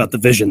talk about the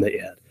vision that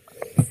you had.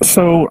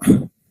 So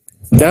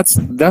that's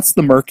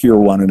the murkier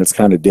one, and it's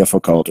kind of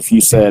difficult. If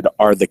you said,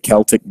 are the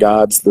Celtic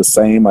gods the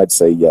same? I'd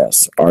say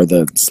yes. Are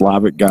the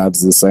Slavic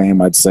gods the same?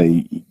 I'd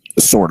say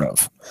sort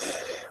of.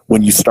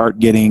 When you start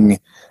getting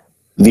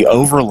the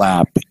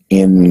overlap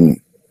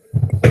in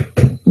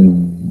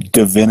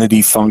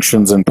divinity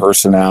functions and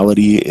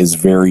personality is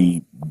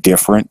very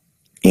different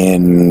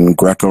in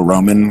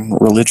Greco-Roman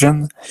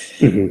religion.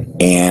 Mm-hmm.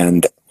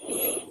 And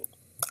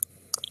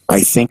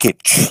I think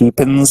it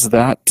cheapens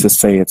that to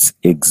say it's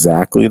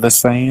exactly the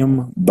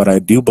same, but I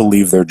do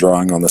believe they're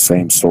drawing on the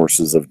same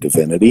sources of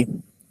divinity,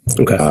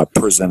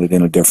 presented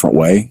in a different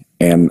way.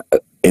 And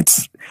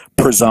it's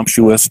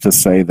presumptuous to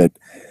say that,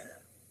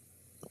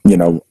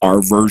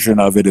 our version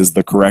of it is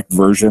the correct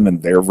version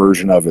and their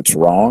version of it's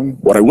wrong.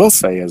 What I will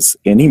say is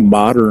any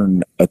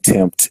modern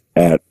attempt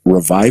at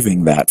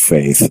reviving that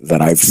faith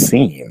that I've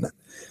seen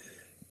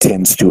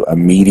tends to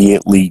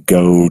immediately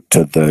go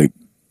to the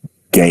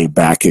gay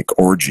Bacchic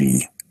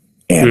orgy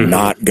and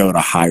not go to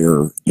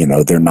higher,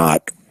 they're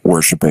not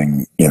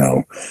worshiping,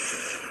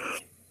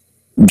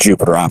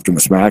 Jupiter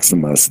Optimus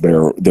Maximus.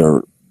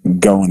 They're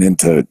going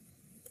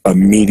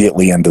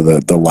immediately into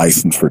the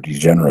license for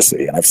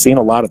degeneracy. And I've seen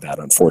a lot of that,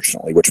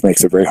 unfortunately, which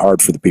makes it very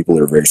hard for the people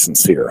that are very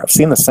sincere. I've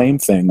seen the same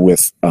thing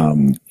with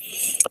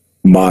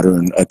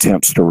modern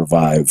attempts to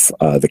revive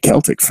the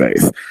Celtic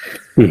faith.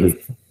 Mm-hmm.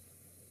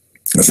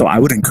 So I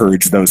would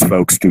encourage those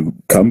folks to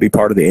come be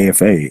part of the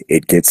AFA.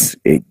 It gets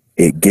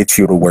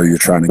you to where you're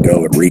trying to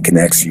go and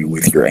reconnects you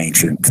with your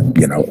ancient,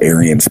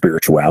 Aryan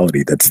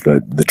spirituality. That's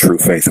the true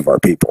faith of our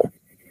people.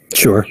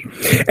 Sure.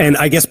 And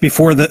I guess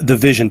before the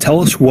vision, tell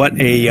us what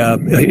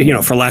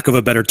for lack of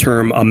a better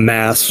term, a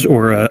mass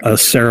or a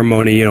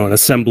ceremony, an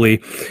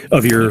assembly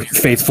of your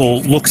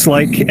faithful looks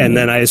like. And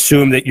then I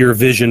assume that your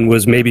vision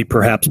was maybe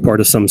perhaps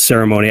part of some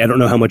ceremony. I don't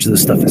know how much of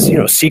this stuff is,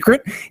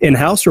 secret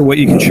in-house or what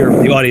you can share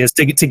with the audience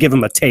to give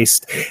them a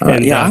taste.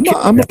 And,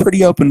 I'm a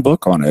pretty open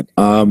book on it.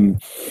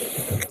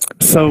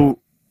 So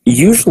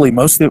usually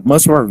most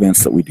of our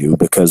events that we do,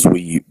 because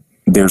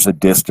there's a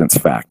distance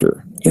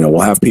factor.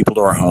 We'll have people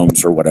to our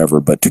homes or whatever,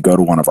 but to go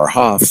to one of our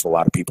Haus, a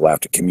lot of people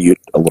have to commute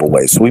a little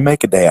way. So we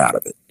make a day out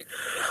of it.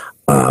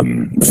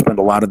 Spend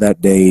a lot of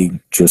that day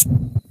just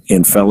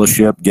in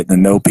fellowship, getting to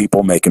know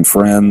people, making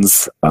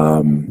friends,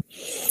 doing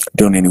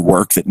any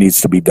work that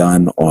needs to be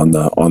done on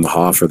the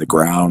Haus or the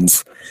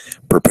grounds,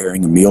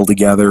 preparing a meal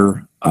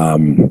together.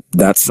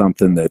 That's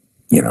something that,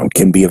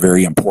 can be a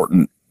very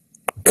important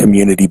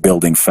community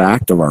building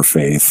fact of our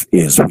faith.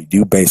 Is we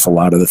do base a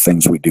lot of the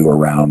things we do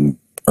around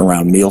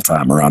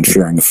mealtime, around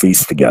sharing a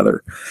feast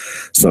together.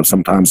 So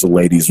sometimes the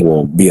ladies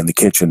will be in the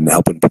kitchen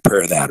helping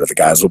prepare that, or the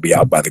guys will be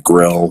out by the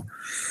grill.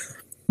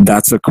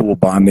 That's a cool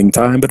bonding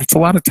time, but it's a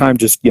lot of time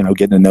just,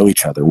 getting to know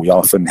each other. We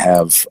often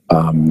have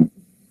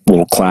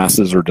little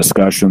classes or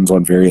discussions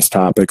on various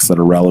topics that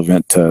are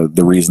relevant to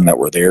the reason that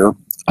we're there.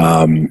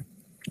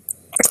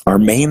 Our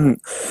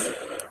main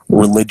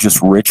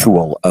religious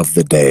ritual of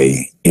the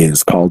day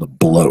is called a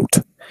bloat.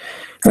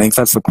 I think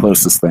that's the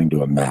closest thing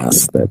to a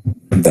mass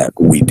that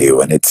we do,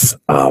 and it's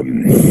trying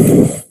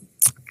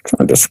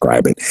to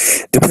describe it.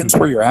 Depends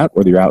where you're at,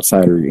 whether you're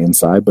outside or you're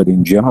inside, but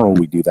in general,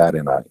 we do that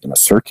in a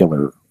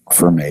circular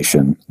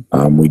formation.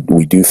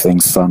 We do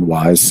things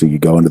sunwise, so you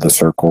go into the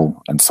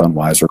circle and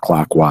sunwise or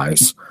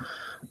clockwise.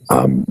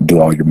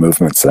 Do all your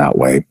movements that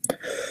way.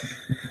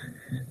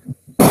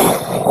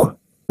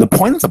 The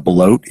point of the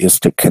bloat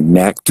is to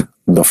connect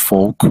the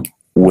folk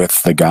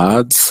with the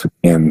gods,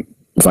 and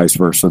vice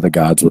versa, the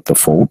gods with the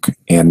folk.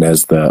 And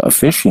as the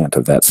officiant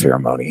of that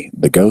ceremony,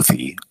 the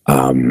Gothi,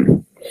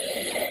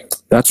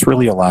 that's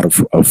really a lot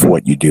of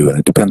what you do. And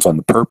it depends on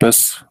the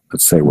purpose.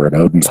 Let's say we're at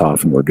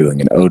Odenshof and we're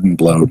doing an Odin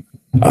bloat.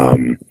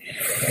 The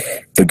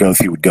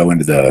Gothi would go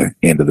into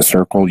the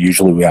circle.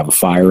 Usually we have a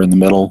fire in the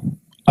middle.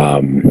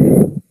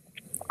 And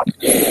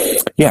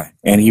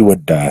he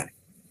would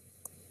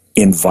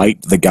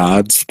invite the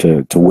gods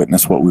to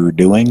witness what we were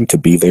doing, to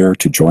be there,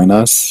 to join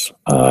us.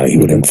 He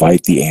would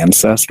invite the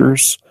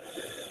ancestors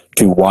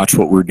to watch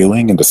what we're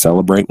doing and to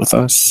celebrate with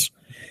us.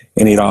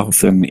 And he'd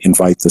often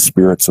invite the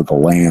spirits of the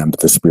land,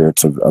 the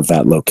spirits of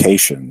that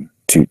location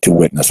to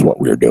witness what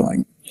we were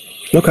doing.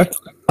 Okay.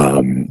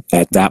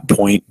 At that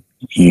point,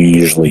 you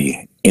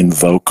usually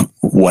invoke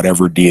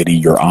whatever deity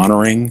you're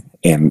honoring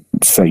and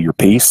say your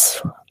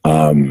piece.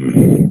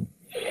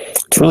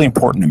 It's really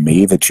important to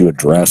me that you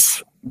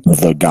address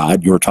the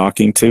God you're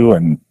talking to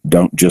and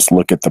don't just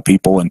look at the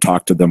people and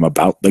talk to them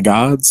about the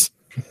gods.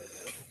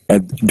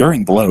 And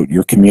during bloat,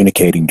 you're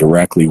communicating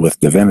directly with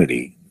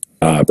divinity,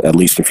 at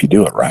least if you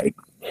do it right.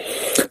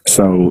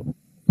 So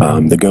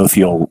the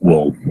Gothi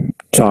will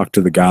talk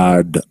to the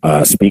god,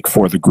 speak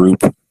for the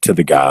group to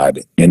the god,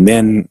 and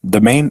then the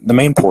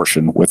main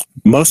portion with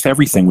most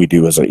everything we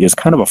do is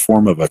kind of a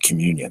form of a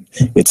communion.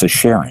 It's a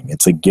sharing.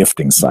 It's a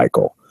gifting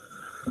cycle.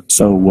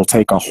 So we'll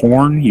take a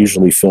horn,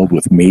 usually filled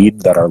with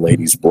mead that Our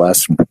Lady's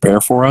bless and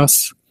prepare for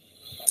us,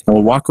 and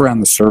we'll walk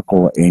around the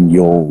circle, and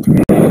you'll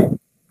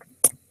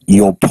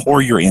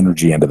pour your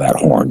energy into that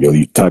horn.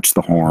 You touch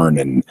the horn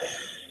and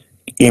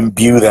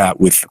imbue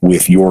that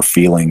with your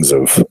feelings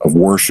of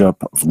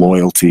worship, of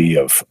loyalty,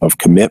 of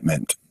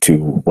commitment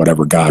to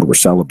whatever God we're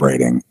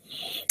celebrating.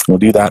 We'll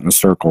do that in a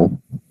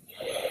circle,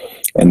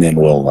 and then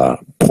we'll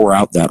pour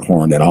out that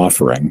horn in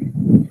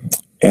offering.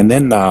 And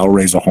then I'll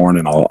raise a horn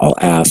and I'll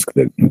ask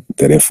that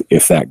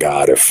if that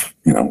God, if,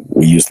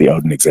 we use the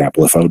Odin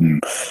example, if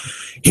Odin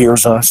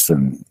hears us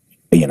and,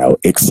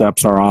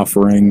 accepts our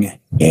offering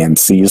and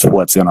sees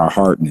what's in our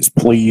heart and is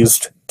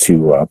pleased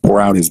to pour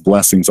out his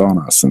blessings on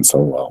us. And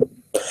so I'll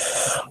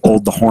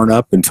hold the horn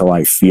up until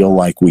I feel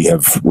like we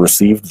have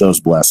received those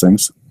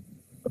blessings.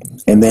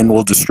 And then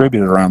we'll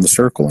distribute it around the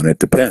circle. And it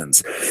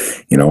depends.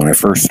 When I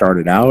first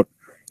started out,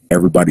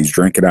 everybody's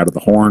drinking out of the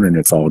horn and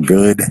it's all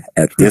good.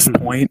 At this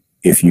point,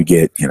 if you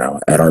get,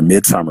 at our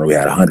midsummer, we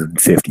had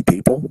 150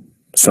 people.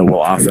 So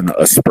we'll often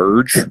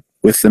asperge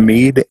with the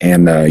mead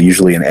and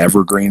usually an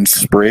evergreen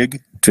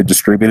sprig to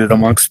distribute it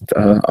amongst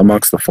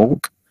the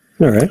folk.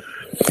 All right.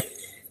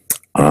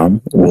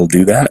 We'll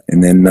do that.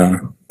 And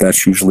then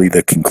that's usually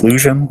the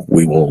conclusion.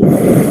 We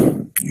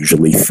will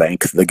usually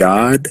thank the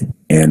god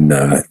and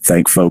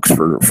thank folks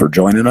for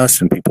joining us,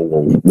 and people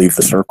will leave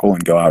the circle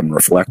and go out and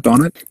reflect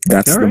on it.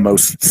 That's the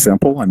most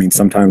simple. I mean,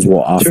 sometimes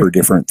we'll offer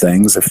different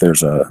things if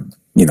there's a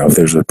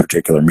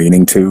particular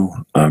meaning to.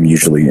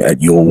 Usually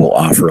at Yule we'll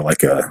offer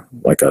like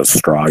a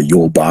straw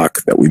Yule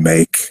bock that we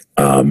make,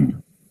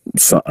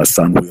 a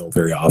sun wheel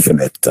very often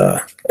at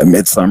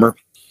midsummer.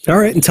 All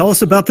right, and tell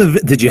us about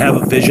did you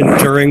have a vision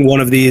during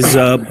one of these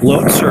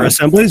bloats or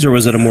assemblies, or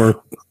was it a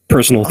more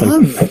personal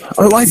thing?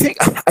 Well, I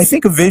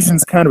think a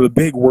vision's kind of a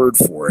big word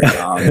for it.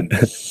 I'm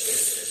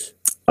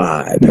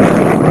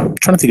trying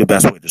to think of the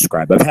best way to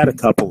describe it. I've had a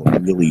couple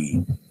of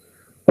really,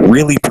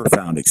 really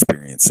profound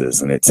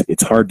experiences, and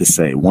it's hard to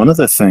say. One of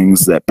the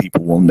things that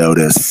people will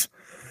notice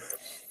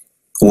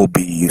will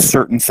be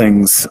certain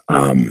things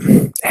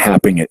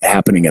happening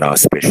at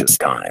auspicious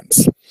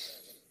times.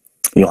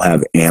 You'll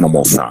have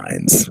animal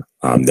signs.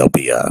 There'll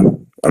be a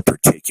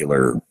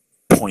particular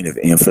point of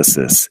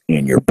emphasis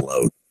in your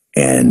bloat,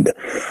 and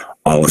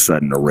all of a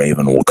sudden a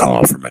raven will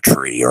call from a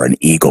tree, or an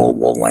eagle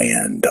will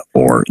land,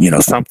 or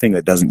something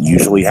that doesn't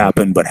usually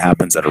happen but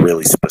happens at a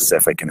really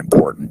specific and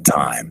important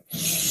time.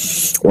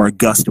 Or a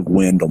gust of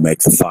wind will make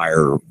the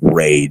fire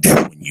rage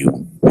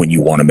when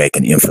you want to make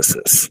an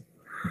emphasis.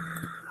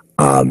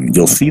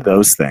 You'll see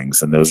those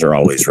things, and those are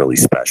always really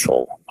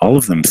special. All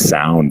of them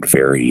sound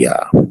very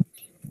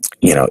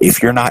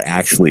if you're not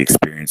actually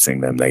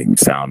experiencing them, they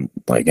sound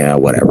like,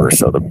 whatever,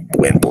 so the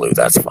wind blew,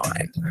 that's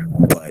fine.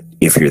 But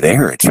if you're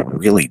there, it's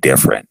really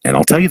different. And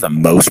I'll tell you the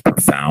most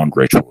profound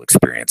ritual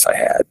experience I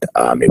had.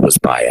 It was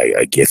by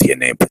a Githia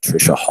named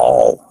Patricia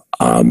Hall,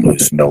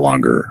 who's no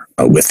longer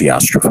with the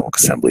Alsherjar Folk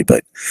Assembly,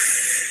 but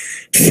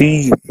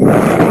she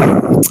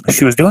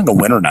was doing a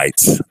Winter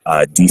Nights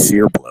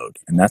DCR bloat,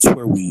 and that's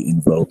where we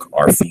invoke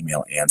our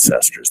female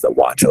ancestors that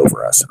watch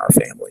over us and our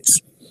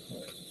families.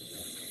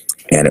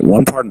 And at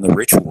one part in the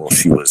ritual,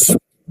 she was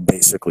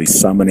basically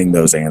summoning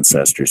those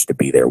ancestors to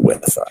be there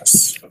with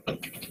us.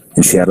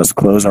 And she had us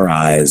close our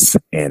eyes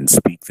and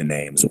speak the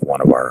names of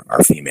one of our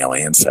female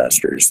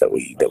ancestors that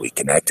we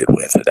connected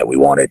with, or that we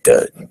wanted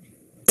to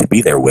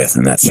be there with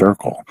in that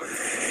circle.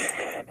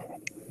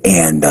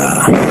 And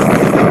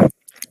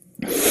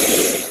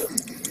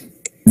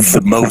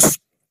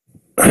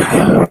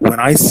when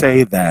I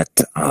say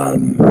that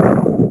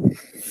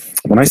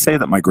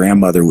my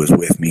grandmother was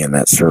with me in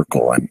that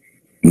circle, I'm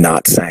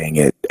not saying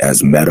it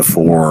as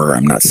metaphor.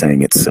 I'm not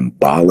saying it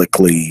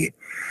symbolically.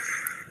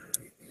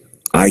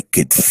 I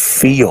could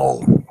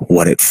feel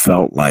what it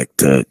felt like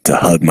to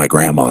hug my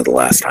grandma the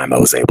last time I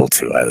was able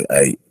to.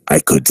 I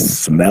could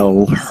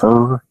smell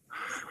her.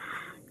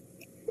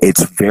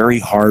 It's very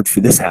hard for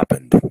this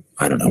happened,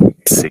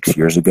 6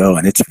 years ago,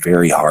 and it's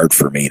very hard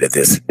for me to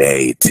this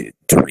day to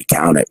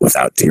recount it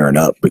without tearing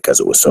up because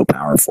it was so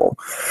powerful.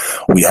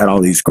 We had all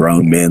these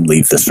grown men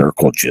leave the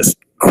circle just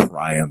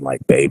crying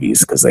like babies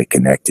because they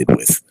connected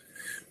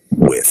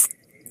with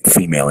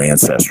female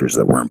ancestors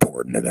that were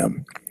important to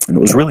them, and it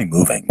was really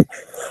moving.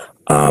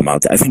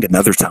 I think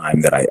another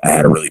time that I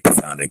had a really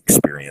profound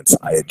experience,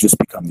 I had just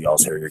become the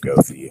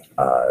Alsherjargothi.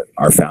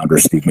 Our founder,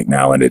 Steve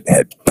McNallen,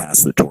 had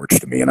passed the torch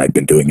to me, and I'd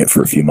been doing it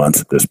for a few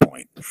months at this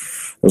point. There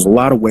was a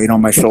lot of weight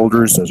on my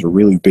shoulders. Those were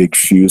really big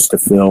shoes to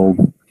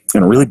fill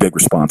and a really big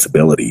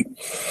responsibility.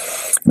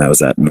 And I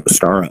was at an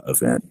Ostara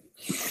event.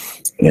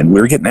 And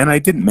we were getting, and I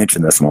didn't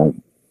mention this, and I'll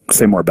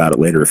say more about it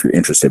later if you're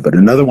interested, but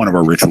another one of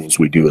our rituals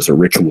we do is a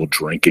ritual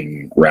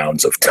drinking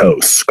rounds of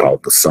toasts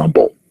called the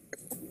Sumble.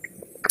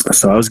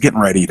 So I was getting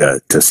ready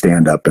to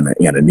stand up and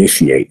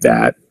initiate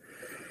that.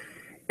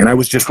 And I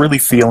was just really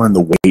feeling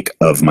the weight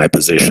of my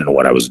position and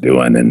what I was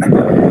doing.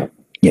 And,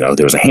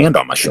 there was a hand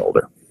on my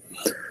shoulder.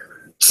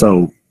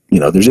 So,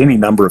 there's any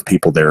number of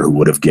people there who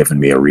would have given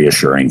me a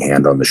reassuring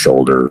hand on the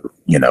shoulder,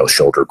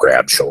 shoulder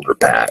grab, shoulder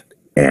pat.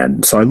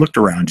 And so I looked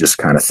around, just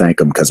kind of thank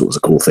them because it was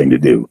a cool thing to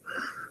do.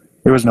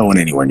 There was no one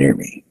anywhere near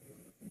me.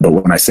 But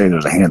when I say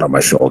there's a hand on my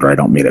shoulder, I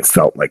don't mean it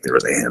felt like there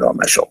was a hand on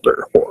my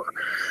shoulder or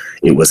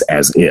it was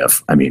as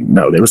if.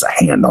 No, there was a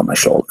hand on my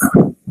shoulder.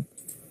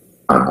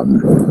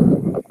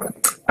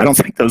 I don't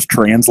think those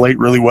translate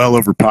really well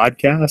over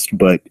podcast,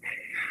 but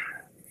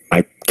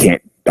I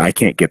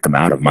can't get them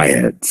out of my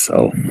head.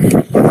 So,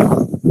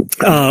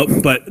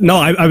 but no,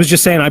 I was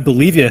just saying, I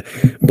believe you,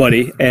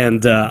 buddy.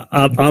 And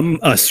I'm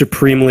a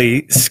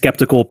supremely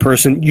skeptical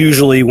person,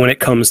 usually when it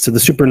comes to the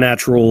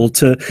supernatural,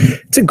 to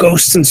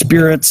ghosts and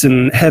spirits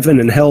and heaven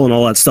and hell and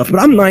all that stuff. But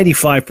I'm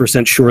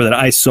 95% sure that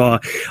I saw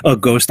a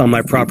ghost on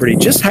my property.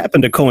 Just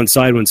happened to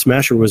coincide when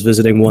Smasher was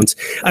visiting once.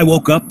 I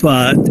woke up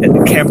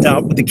and camped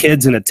out with the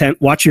kids in a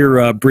tent. Watch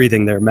your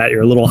breathing there, Matt.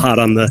 You're a little hot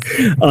on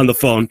the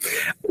phone.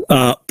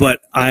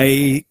 But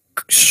I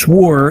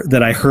swore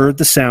that I heard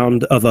the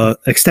sound of a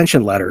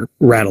extension ladder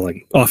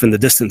rattling off in the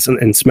distance,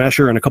 and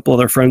Smasher and a couple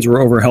other friends were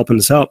over helping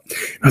us out.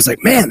 I was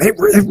like, man,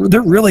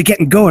 they're really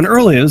getting going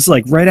early. It was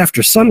like right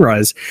after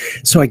sunrise.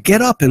 So I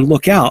get up and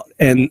look out,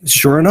 and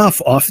sure enough,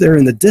 off there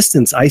in the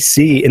distance, I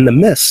see in the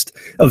mist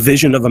a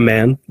vision of a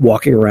man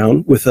walking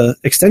around with an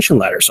extension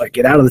ladder. So I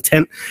get out of the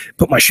tent,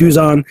 put my shoes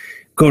on,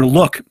 go to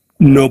look.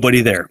 Nobody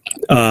there.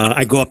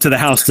 I go up to the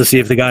house to see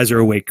if the guys are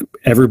awake.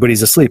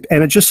 Everybody's asleep.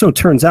 And it just so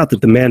turns out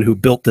that the man who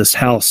built this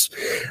house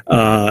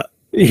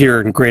here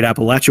in Great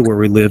Appalachia where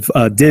we live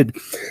did,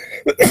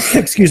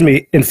 excuse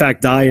me, in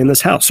fact, die in this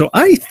house. So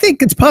I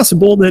think it's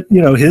possible that,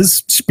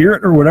 his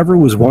spirit or whatever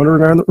was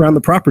wandering around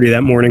the property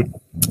that morning,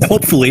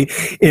 hopefully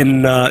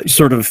in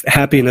sort of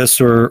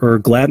happiness or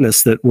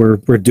gladness that we're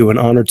doing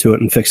honor to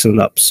it and fixing it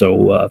up.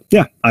 So,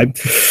 I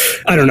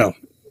don't know.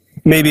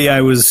 Maybe I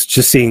was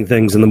just seeing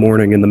things in the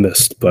morning in the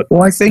mist, but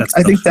I think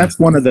that's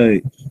one of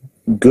the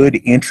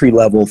good entry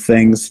level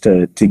things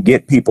to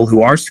get people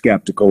who are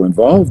skeptical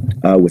involved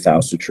with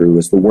House of True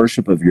is the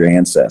worship of your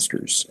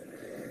ancestors.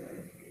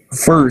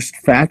 First,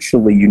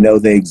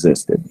 factually, they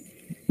existed.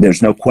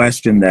 There's no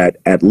question that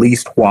at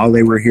least while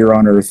they were here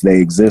on Earth,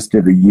 they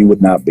existed, or you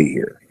would not be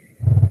here.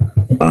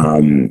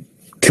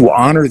 To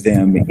honor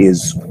them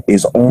is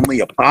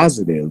only a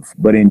positive,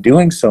 but in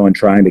doing so and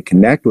trying to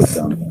connect with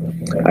them,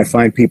 I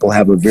find people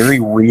have a very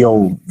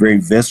real, very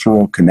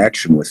visceral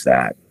connection with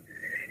that.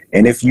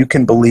 And if you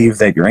can believe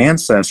that your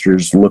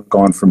ancestors look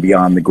on from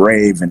beyond the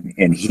grave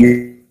and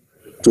hear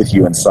with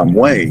you in some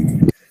way,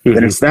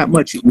 then it's that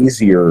much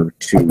easier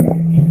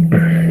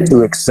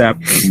to accept,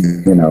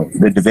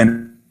 the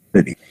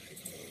divinity.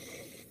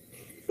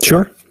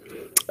 Sure.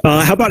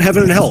 How about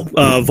heaven and hell?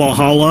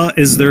 Valhalla,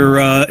 is there,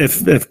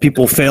 if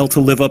people fail to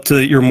live up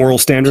to your moral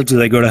standards, do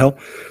they go to hell?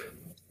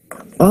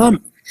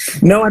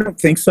 No, I don't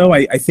think so.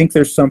 I think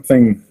there's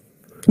something,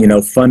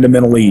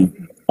 fundamentally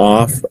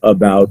off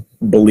about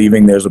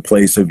believing there's a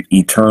place of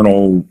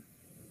eternal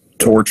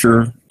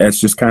torture. That's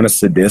just kind of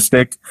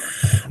sadistic.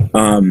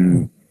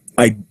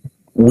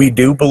 We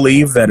do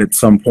believe that at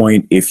some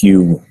point, if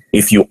you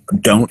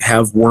don't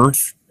have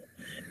worth,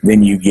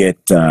 then you get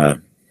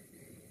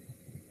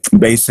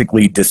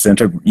basically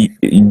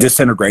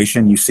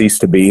disintegration. You cease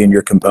to be, and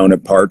your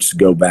component parts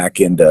go back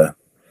into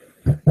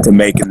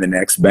making the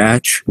next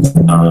batch.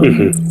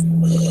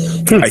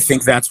 I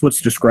think that's what's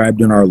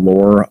described in our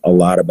lore a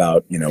lot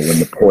about, when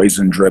the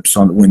poison drips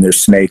on, when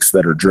there's snakes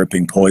that are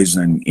dripping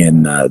poison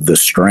in the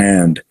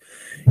strand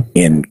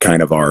in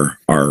kind of our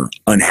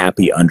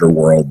unhappy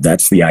underworld.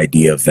 That's the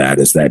idea of that,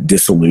 is that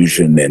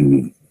dissolution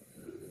and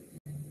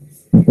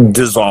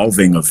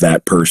dissolving of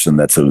that person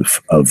that's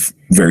of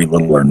very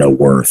little or no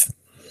worth,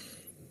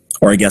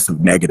 or I guess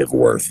of negative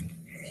worth.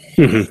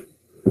 Mm-hmm.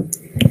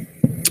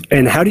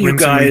 And how do you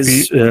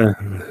guys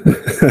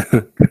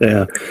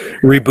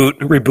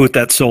reboot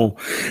that soul?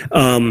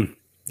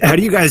 How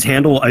do you guys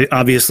handle?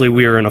 Obviously,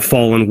 we are in a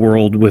fallen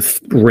world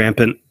with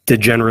rampant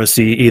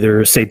degeneracy,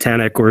 either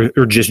satanic or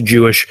just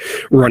Jewish,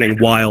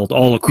 running wild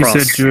all across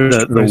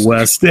the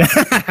West.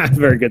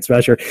 Very good,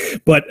 Smasher.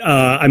 But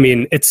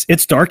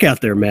it's dark out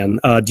there, man.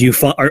 Do you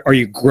are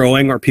you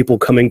growing? Are people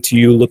coming to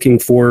you looking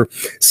for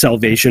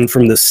salvation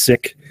from the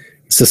sick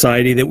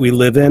society that we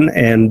live in?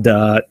 And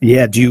do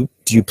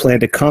you plan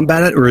to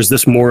combat it, or is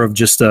this more of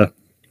just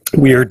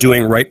we are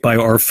doing right by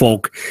our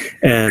folk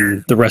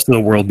and the rest of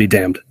the world be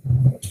damned?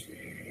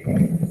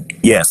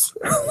 Yes.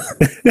 All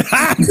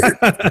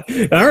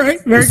right.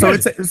 Very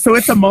good.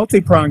 It's a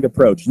multi-pronged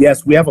approach.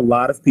 Yes, we have a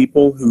lot of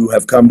people who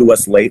have come to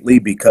us lately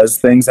because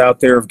things out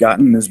there have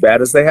gotten as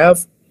bad as they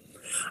have.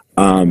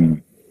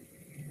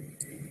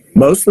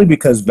 Mostly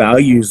because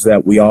values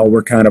that we all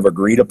were kind of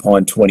agreed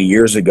upon 20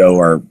 years ago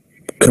are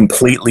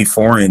completely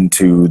foreign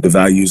to the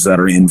values that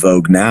are in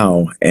vogue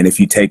now. And if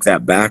you take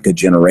that back a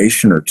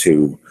generation or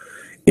two,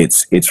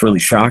 it's really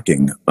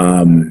shocking.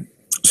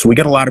 So we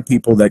get a lot of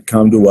people that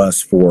come to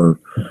us for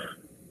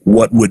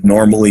what would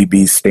normally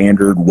be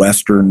standard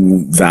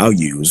Western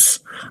values.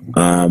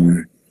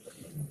 The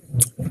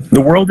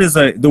world is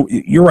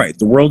you're right.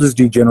 The world is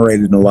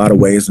degenerated in a lot of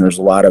ways, and there's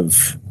a lot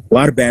of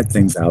bad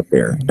things out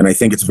there. And I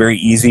think it's very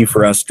easy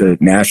for us to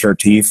gnash our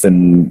teeth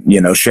and,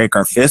 shake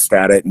our fist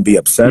at it and be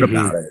upset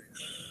about it.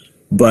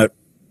 But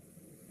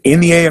in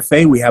the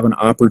AFA, we have an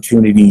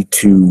opportunity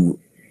to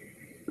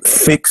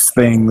fix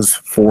things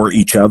for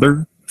each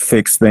other,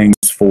 fix things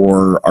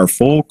for our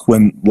folk.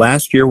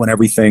 Last year, when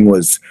everything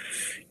was,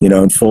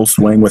 in full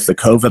swing with the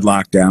COVID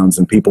lockdowns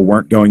and people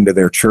weren't going to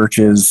their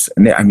churches,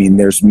 and I mean,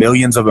 there's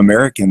millions of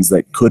Americans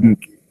that couldn't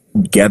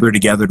gather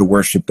together to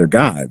worship their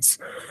gods.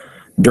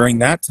 During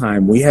that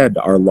time, we had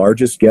our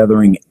largest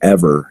gathering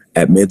ever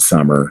at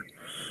Midsummer.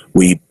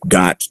 We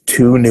got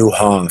 2 new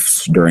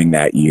Haus during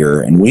that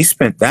year, and we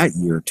spent that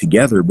year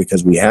together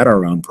because we had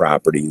our own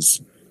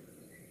properties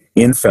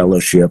in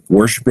fellowship,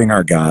 worshiping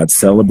our God,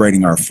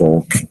 celebrating our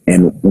folk,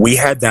 and we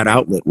had that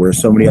outlet where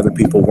so many other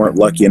people weren't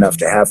lucky enough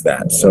to have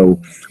that.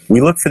 So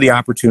we look for the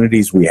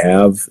opportunities we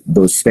have.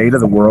 The state of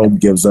the world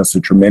gives us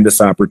a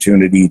tremendous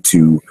opportunity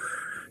to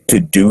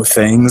do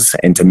things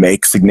and to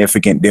make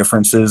significant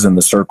differences in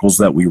the circles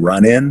that we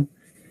run in.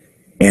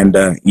 And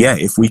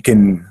if we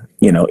can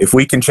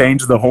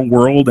change the whole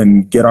world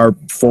and get our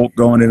folk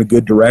going in a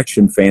good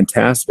direction,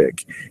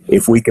 fantastic.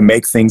 If we can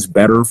make things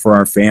better for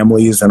our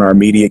families and our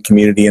immediate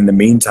community in the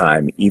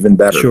meantime, even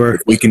better. Sure.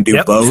 If we can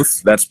do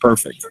both, that's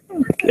perfect.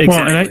 Exactly.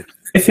 Well, and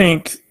I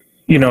think,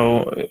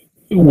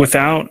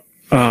 without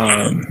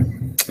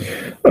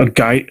a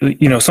guide,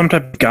 some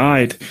type of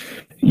guide,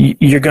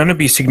 you're going to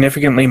be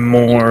significantly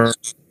more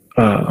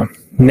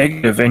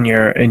negative in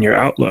your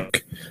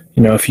outlook.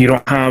 If you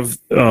don't have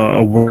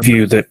a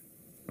worldview that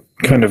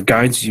kind of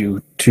guides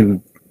you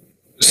to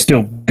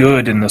still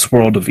good in this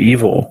world of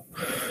evil,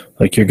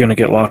 like, you're going to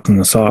get lost in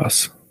the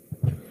sauce.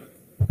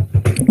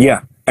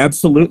 Yeah,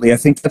 absolutely. I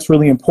think that's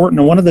really important.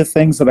 And one of the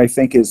things that I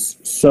think is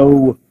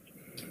so,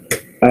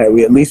 at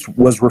least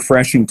was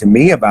refreshing to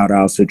me about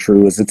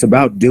Alsherjargothi is it's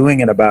about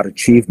doing and about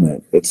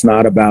achievement. It's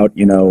not about,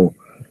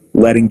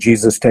 letting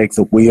Jesus take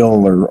the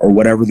wheel or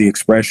whatever the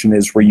expression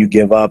is where you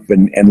give up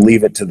and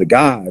leave it to the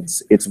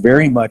gods. It's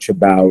very much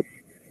about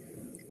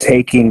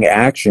taking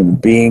action,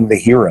 being the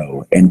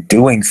hero, and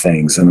doing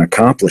things and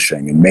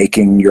accomplishing and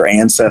making your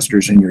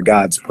ancestors and your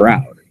gods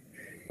proud.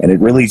 And it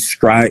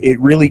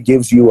really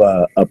gives you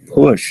a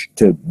push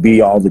to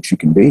be all that you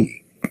can be.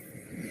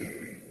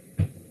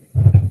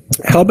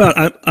 How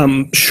about,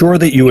 I'm sure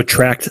that you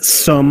attract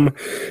some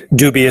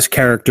dubious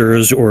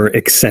characters or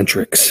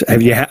eccentrics.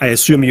 I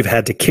assume you've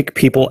had to kick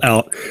people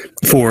out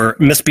for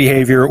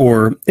misbehavior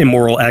or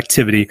immoral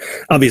activity.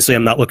 Obviously,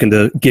 I'm not looking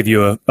to give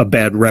you a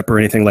bad rep or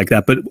anything like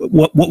that, but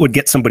what would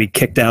get somebody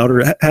kicked out,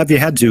 or have you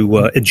had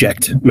to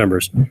eject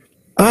members?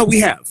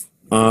 We have.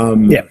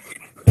 Yeah.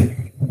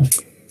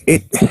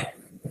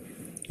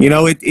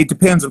 It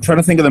depends. I'm trying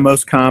to think of the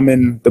most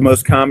common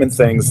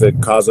things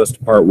that cause us to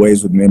part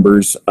ways with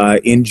members.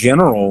 In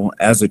general,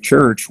 as a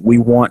church, we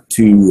want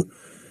to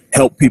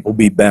help people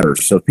be better.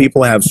 So if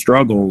people have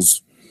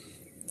struggles,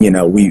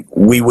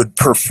 we would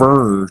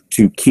prefer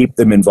to keep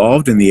them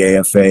involved in the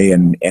AFA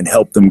and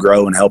help them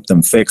grow and help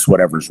them fix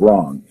whatever's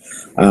wrong.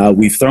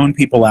 We've thrown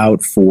people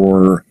out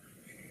for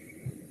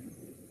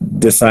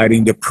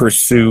deciding to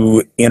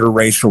pursue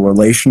interracial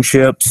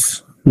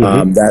relationships.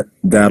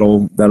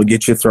 That'll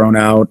get you thrown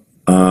out.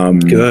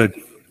 Good.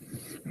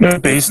 No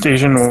based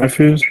Asian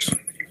waifus.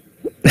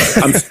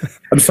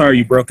 I'm sorry,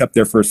 you broke up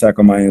there for a sec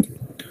on my end.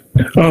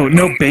 Oh,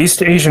 no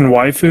based Asian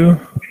waifu?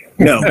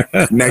 No,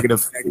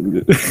 negative.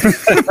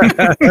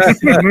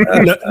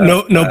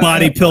 no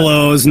body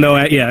pillows. No,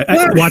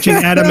 watching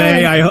anime,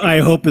 I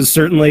hope is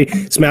certainly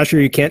Smasher.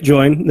 You can't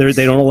join.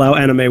 They don't allow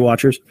anime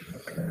watchers.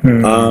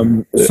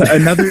 So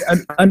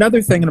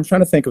another thing, and I'm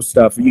trying to think of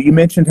stuff. You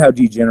mentioned how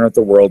degenerate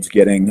the world's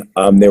getting.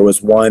 There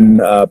was one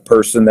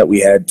person that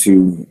we had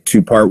to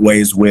part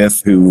ways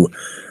with who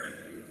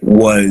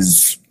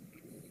was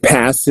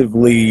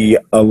passively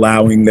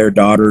allowing their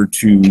daughter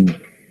to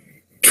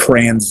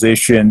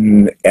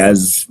transition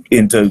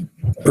into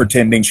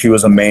pretending she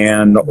was a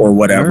man or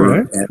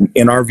whatever. Right. And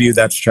in our view,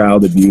 that's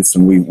child abuse,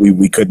 and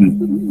we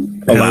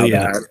couldn't allow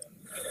that.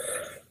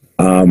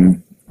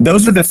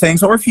 Those are the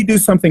things. Or if you do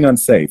something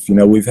unsafe,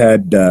 we've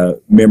had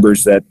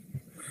members that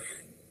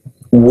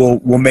will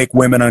make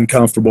women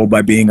uncomfortable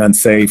by being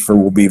unsafe, or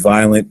will be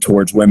violent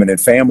towards women and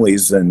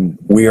families. And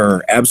we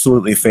are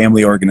absolutely a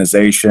family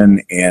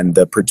organization, and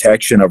the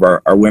protection of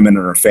our women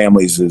and our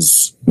families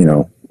is,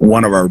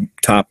 one of our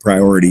top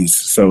priorities.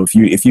 So if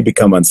you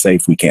become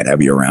unsafe, we can't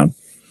have you around.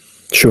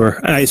 Sure.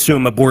 I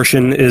assume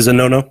abortion is a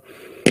no-no?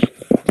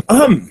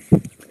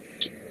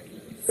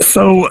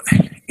 So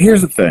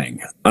here's the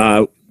thing.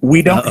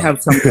 We don't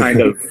have some kind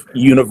of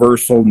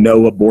universal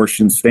no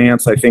abortion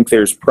stance. I think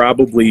there's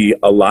probably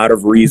a lot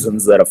of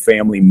reasons that a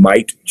family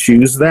might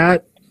choose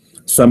that.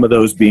 Some of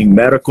those being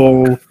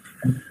medical.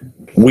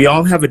 We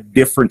all have a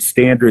different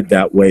standard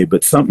that way,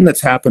 but something that's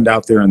happened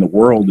out there in the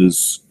world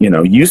is,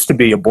 used to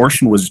be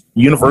abortion was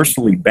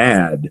universally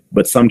bad,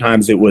 but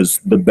sometimes it was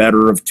the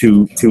better of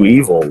two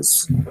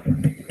evils.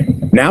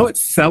 Now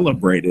it's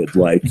celebrated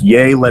like,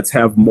 yay, let's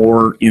have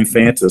more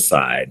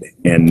infanticide.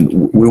 And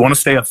we want to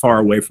stay as far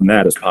away from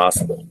that as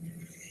possible.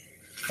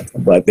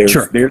 But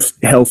there's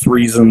health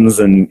reasons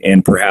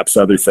and perhaps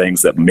other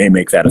things that may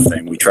make that a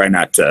thing. We try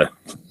not to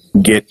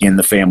get in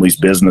the family's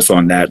business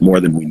on that more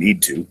than we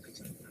need to.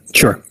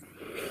 Sure.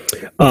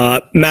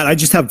 Matt, I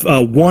just have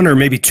one or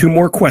maybe two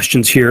more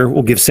questions here.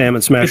 We'll give Sam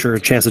and Smasher a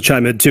chance to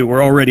chime in too.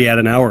 We're already at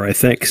an hour, I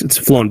think. It's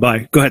flown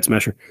by. Go ahead,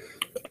 Smasher.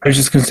 I was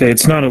just going to say,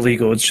 it's not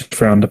illegal. It's just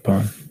frowned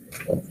upon.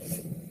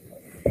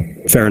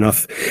 Fair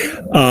enough.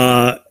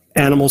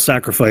 Animal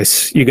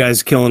sacrifice. You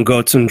guys killing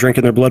goats and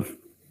drinking their blood?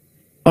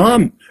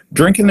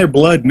 Drinking their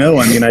blood, no.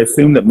 I mean, I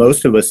assume that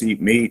most of us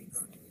eat meat.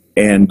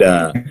 And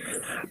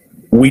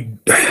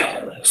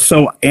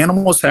so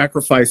animal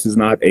sacrifice is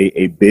not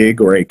a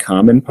big or a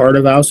common part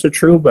of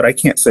Alsherjar, but I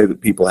can't say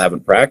that people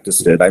haven't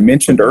practiced it. I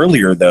mentioned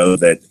earlier, though,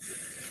 that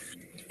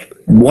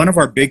one of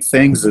our big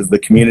things is the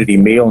community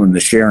meal and the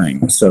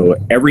sharing. So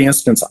every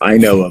instance I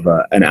know of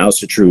an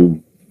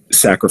Alsherjar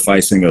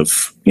sacrificing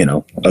of,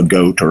 a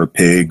goat or a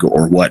pig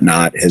or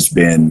whatnot has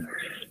been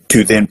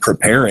to then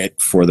prepare it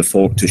for the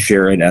folk to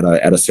share it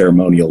at a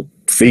ceremonial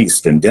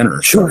feast and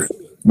dinner. Sure. So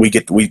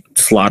we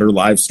slaughter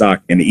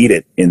livestock and eat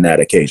it in that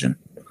occasion.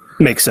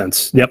 Makes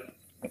sense. Yep.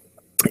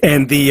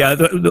 And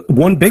the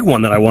one big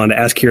one that I wanted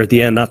to ask here at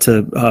the end, not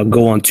to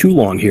go on too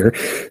long here,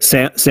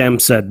 Sam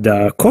said,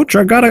 "Coach,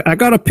 I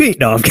gotta pee."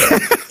 No,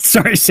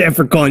 sorry, Sam,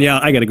 for calling you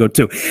out. I gotta go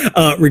too.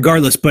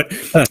 Regardless, but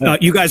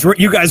you guys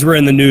were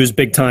in the news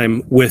big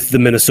time with the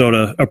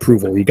Minnesota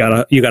approval. You got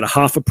a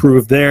Haus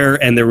approved there,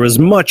 and there was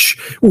much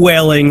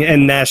wailing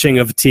and gnashing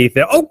of teeth.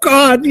 Oh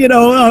God,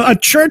 a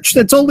church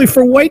that's only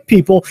for white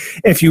people.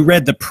 If you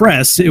read the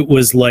press, it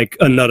was like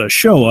another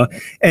Shoah,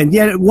 and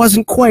yet it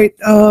wasn't quite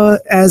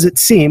as it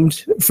seemed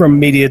from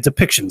media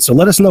depictions. So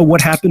let us know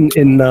what happened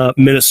in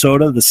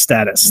Minnesota, the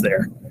status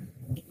there.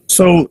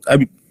 So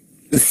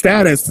the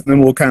status, and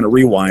then we'll kind of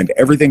rewind.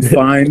 Everything's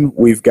fine.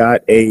 We've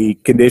got a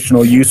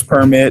conditional use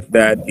permit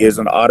that is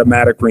an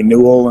automatic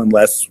renewal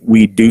unless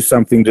we do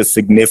something to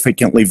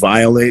significantly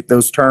violate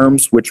those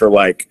terms, which are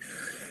like,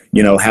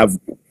 have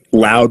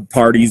loud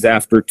parties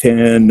after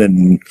 10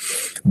 and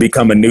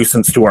become a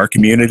nuisance to our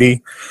community.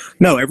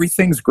 No,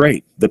 everything's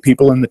great. The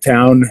people in the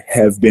town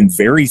have been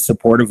very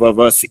supportive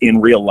of us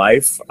in real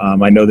life.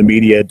 I know the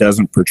media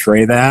doesn't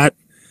portray that.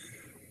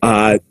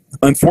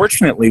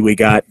 Unfortunately,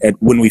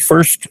 when we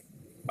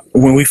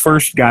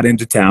first got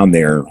into town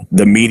there,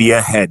 the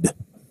media had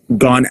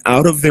gone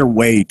out of their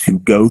way to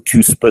go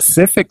to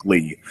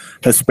specifically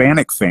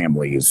Hispanic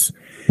families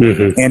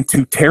and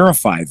to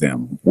terrify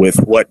them with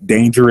what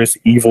dangerous,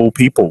 evil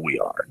people we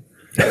are.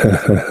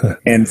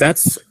 And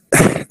that's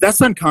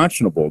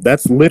unconscionable.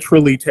 That's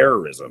literally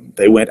terrorism.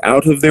 They went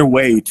out of their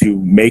way to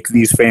make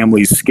these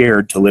families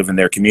scared to live in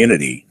their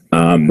community.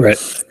 Right.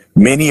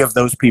 Many of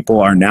those people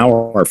are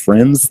now our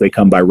friends. They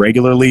come by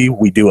regularly.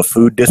 We do a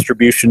food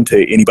distribution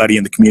to anybody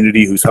in the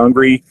community who's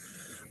hungry.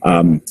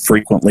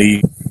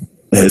 Frequently,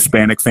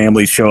 Hispanic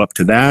families show up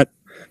to that.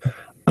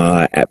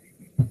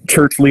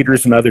 Church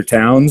leaders in other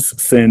towns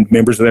send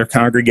members of their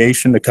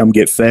congregation to come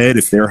get fed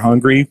if they're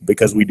hungry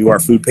because we do our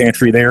food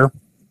pantry there.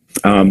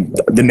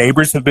 The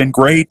neighbors have been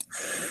great.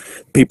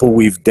 People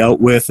we've dealt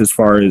with as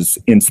far as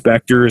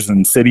inspectors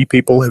and city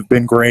people have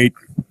been great.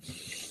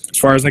 As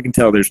far as I can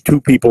tell, there's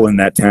 2 people in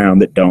that town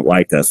that don't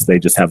like us. They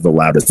just have the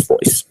loudest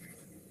voice.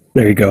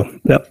 There you go.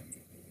 Yep.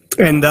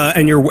 And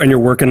you're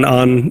working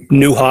on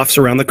new Haus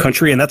around the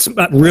country, and that's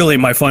really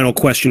my final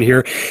question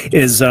here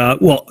is, a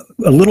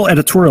little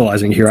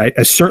editorializing here.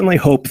 I certainly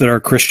hope that our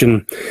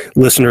Christian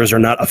listeners are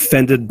not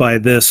offended by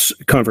this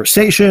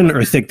conversation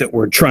or think that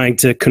we're trying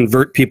to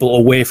convert people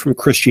away from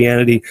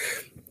Christianity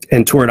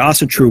and toward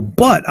Alsherjar,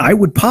 but I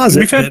would posit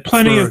we've had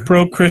plenty of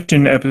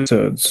pro-Christian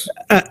episodes.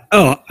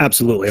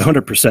 Absolutely,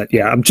 100%.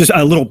 Yeah, I'm just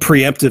a little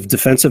preemptive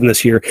defensiveness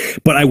here,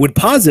 but I would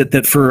posit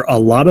that for a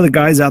lot of the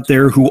guys out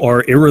there who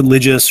are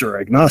irreligious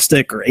or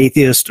agnostic or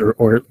atheist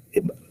or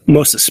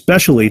most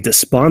especially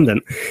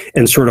despondent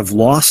and sort of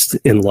lost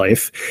in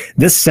life,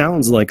 this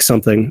sounds like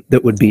something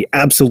that would be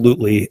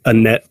absolutely a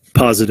net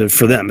positive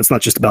for them. It's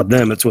not just about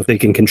them, it's what they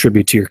can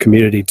contribute to your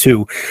community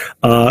too.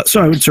 So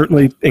I would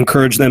certainly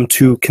encourage them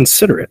to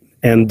consider it.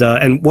 And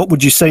what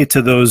would you say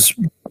to those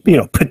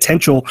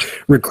potential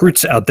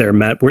recruits out there,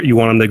 Matt, where you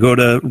want them to go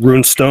to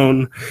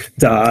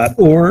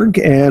runestone.org,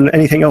 and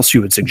anything else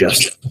you would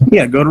suggest?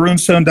 Yeah, go to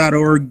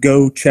runestone.org.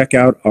 Go check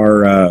out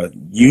our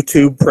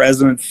YouTube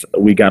presence.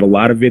 We got a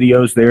lot of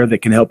videos there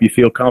that can help you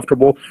feel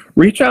comfortable.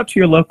 Reach out to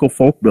your local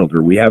folk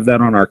builder. We have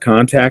that on our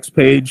contacts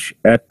page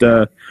at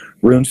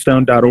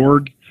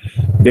runestone.org.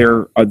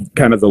 They're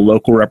kind of the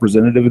local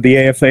representative of the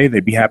AFA.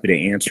 They'd be happy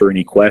to answer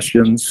any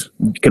questions.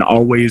 You can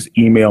always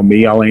email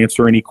me. I'll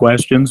answer any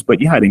questions. But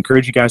yeah, I'd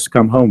encourage you guys to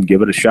come home,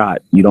 give it a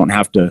shot. You don't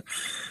have to,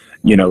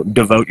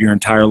 devote your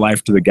entire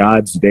life to the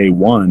gods day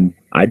one.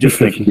 I just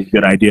think it's a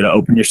good idea to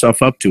open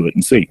yourself up to it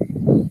and see.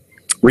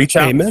 Reach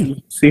out.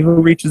 Amen. See who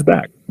reaches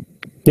back.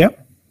 Yep.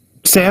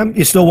 Sam,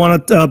 you still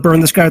want to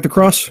burn this guy at the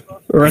cross?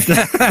 Or at the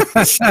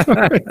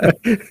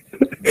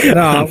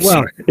No,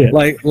 well,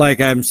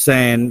 like I'm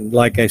saying,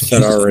 like I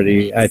said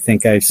already, I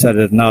think I said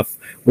it enough,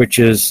 which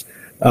is,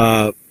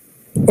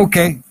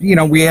 okay,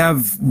 we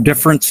have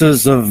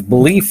differences of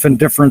belief and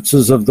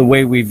differences of the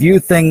way we view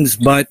things,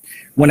 but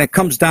when it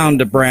comes down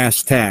to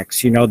brass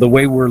tacks, the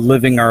way we're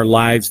living our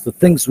lives, the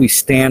things we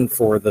stand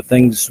for, the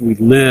things we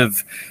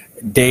live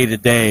day to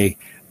day,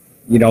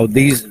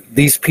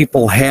 these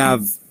people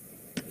have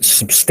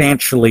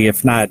substantially,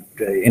 if not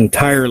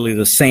entirely,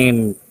 the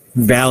same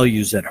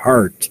values at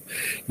heart,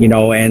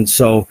 and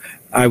so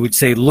I would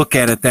say look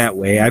at it that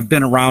way. I've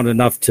been around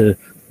enough to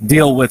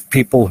deal with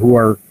people who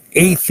are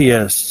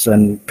atheists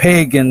and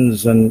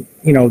pagans and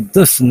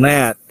this and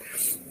that.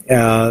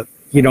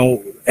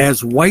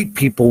 As white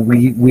people,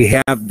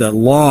 we have the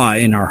law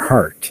in our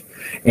heart,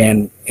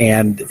 and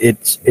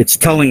it's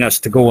telling us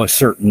to go a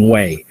certain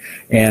way,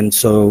 and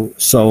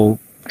so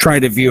try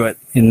to view it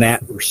in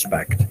that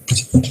respect.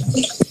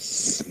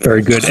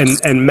 Very good.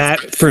 And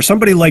Matt, for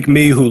somebody like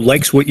me who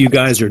likes what you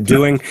guys are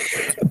doing,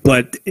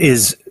 but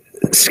is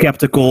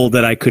skeptical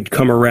that I could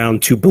come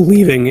around to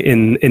believing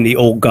in the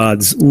old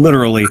gods,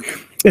 literally,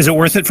 is it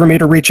worth it for me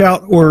to reach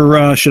out,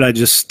 or should I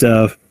just,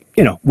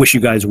 wish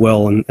you guys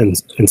well and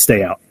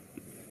stay out?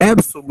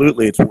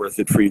 Absolutely, it's worth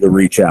it for you to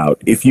reach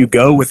out. If you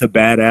go with a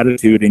bad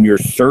attitude and you're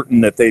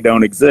certain that they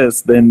don't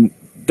exist, then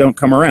don't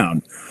come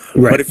around.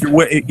 Right. But if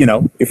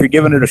you're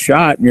giving it a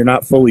shot and you're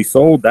not fully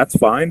sold, that's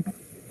fine.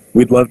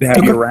 We'd love to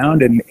have you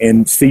around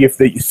and see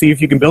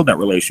if you can build that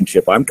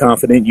relationship. I'm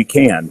confident you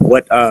can.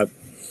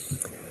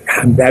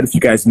 I'm bad with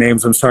you guys'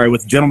 names. I'm sorry.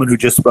 With the gentleman who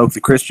just spoke,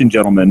 the Christian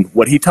gentleman,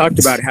 what he talked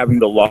about having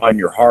the law in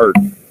your heart,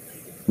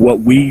 what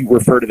we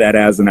refer to that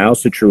as in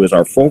Alsherjargothi is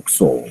our folk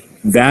soul.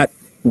 That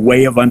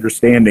way of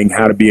understanding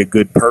how to be a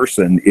good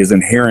person is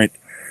inherent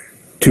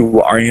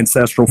to our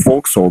ancestral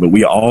folk soul that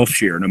we all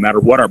share, no matter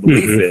what our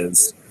belief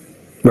is.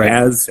 Right.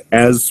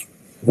 As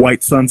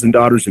white sons and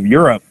daughters of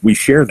Europe, we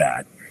share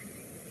that.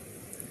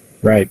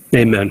 Right.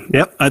 Amen.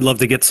 Yep. I'd love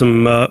to get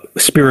some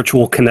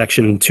spiritual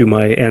connection to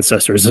my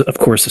ancestors, of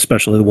course,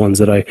 especially the ones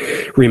that I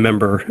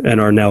remember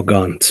and are now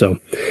gone. So,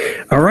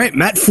 all right,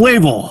 Matt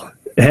Flavel,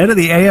 head of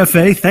the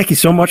AFA, thank you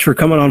so much for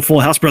coming on Full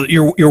House, brother.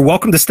 You're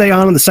welcome to stay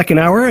on in the second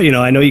hour.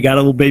 I know you got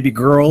a little baby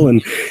girl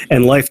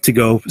and life to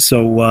go,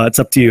 so it's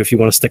up to you if you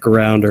want to stick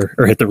around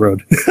or hit the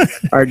road.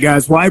 All right,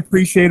 guys. Well, I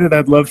appreciate it.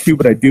 I'd love to,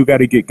 but I do got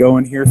to get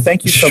going here.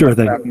 Thank you so much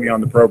for having me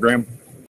on the program.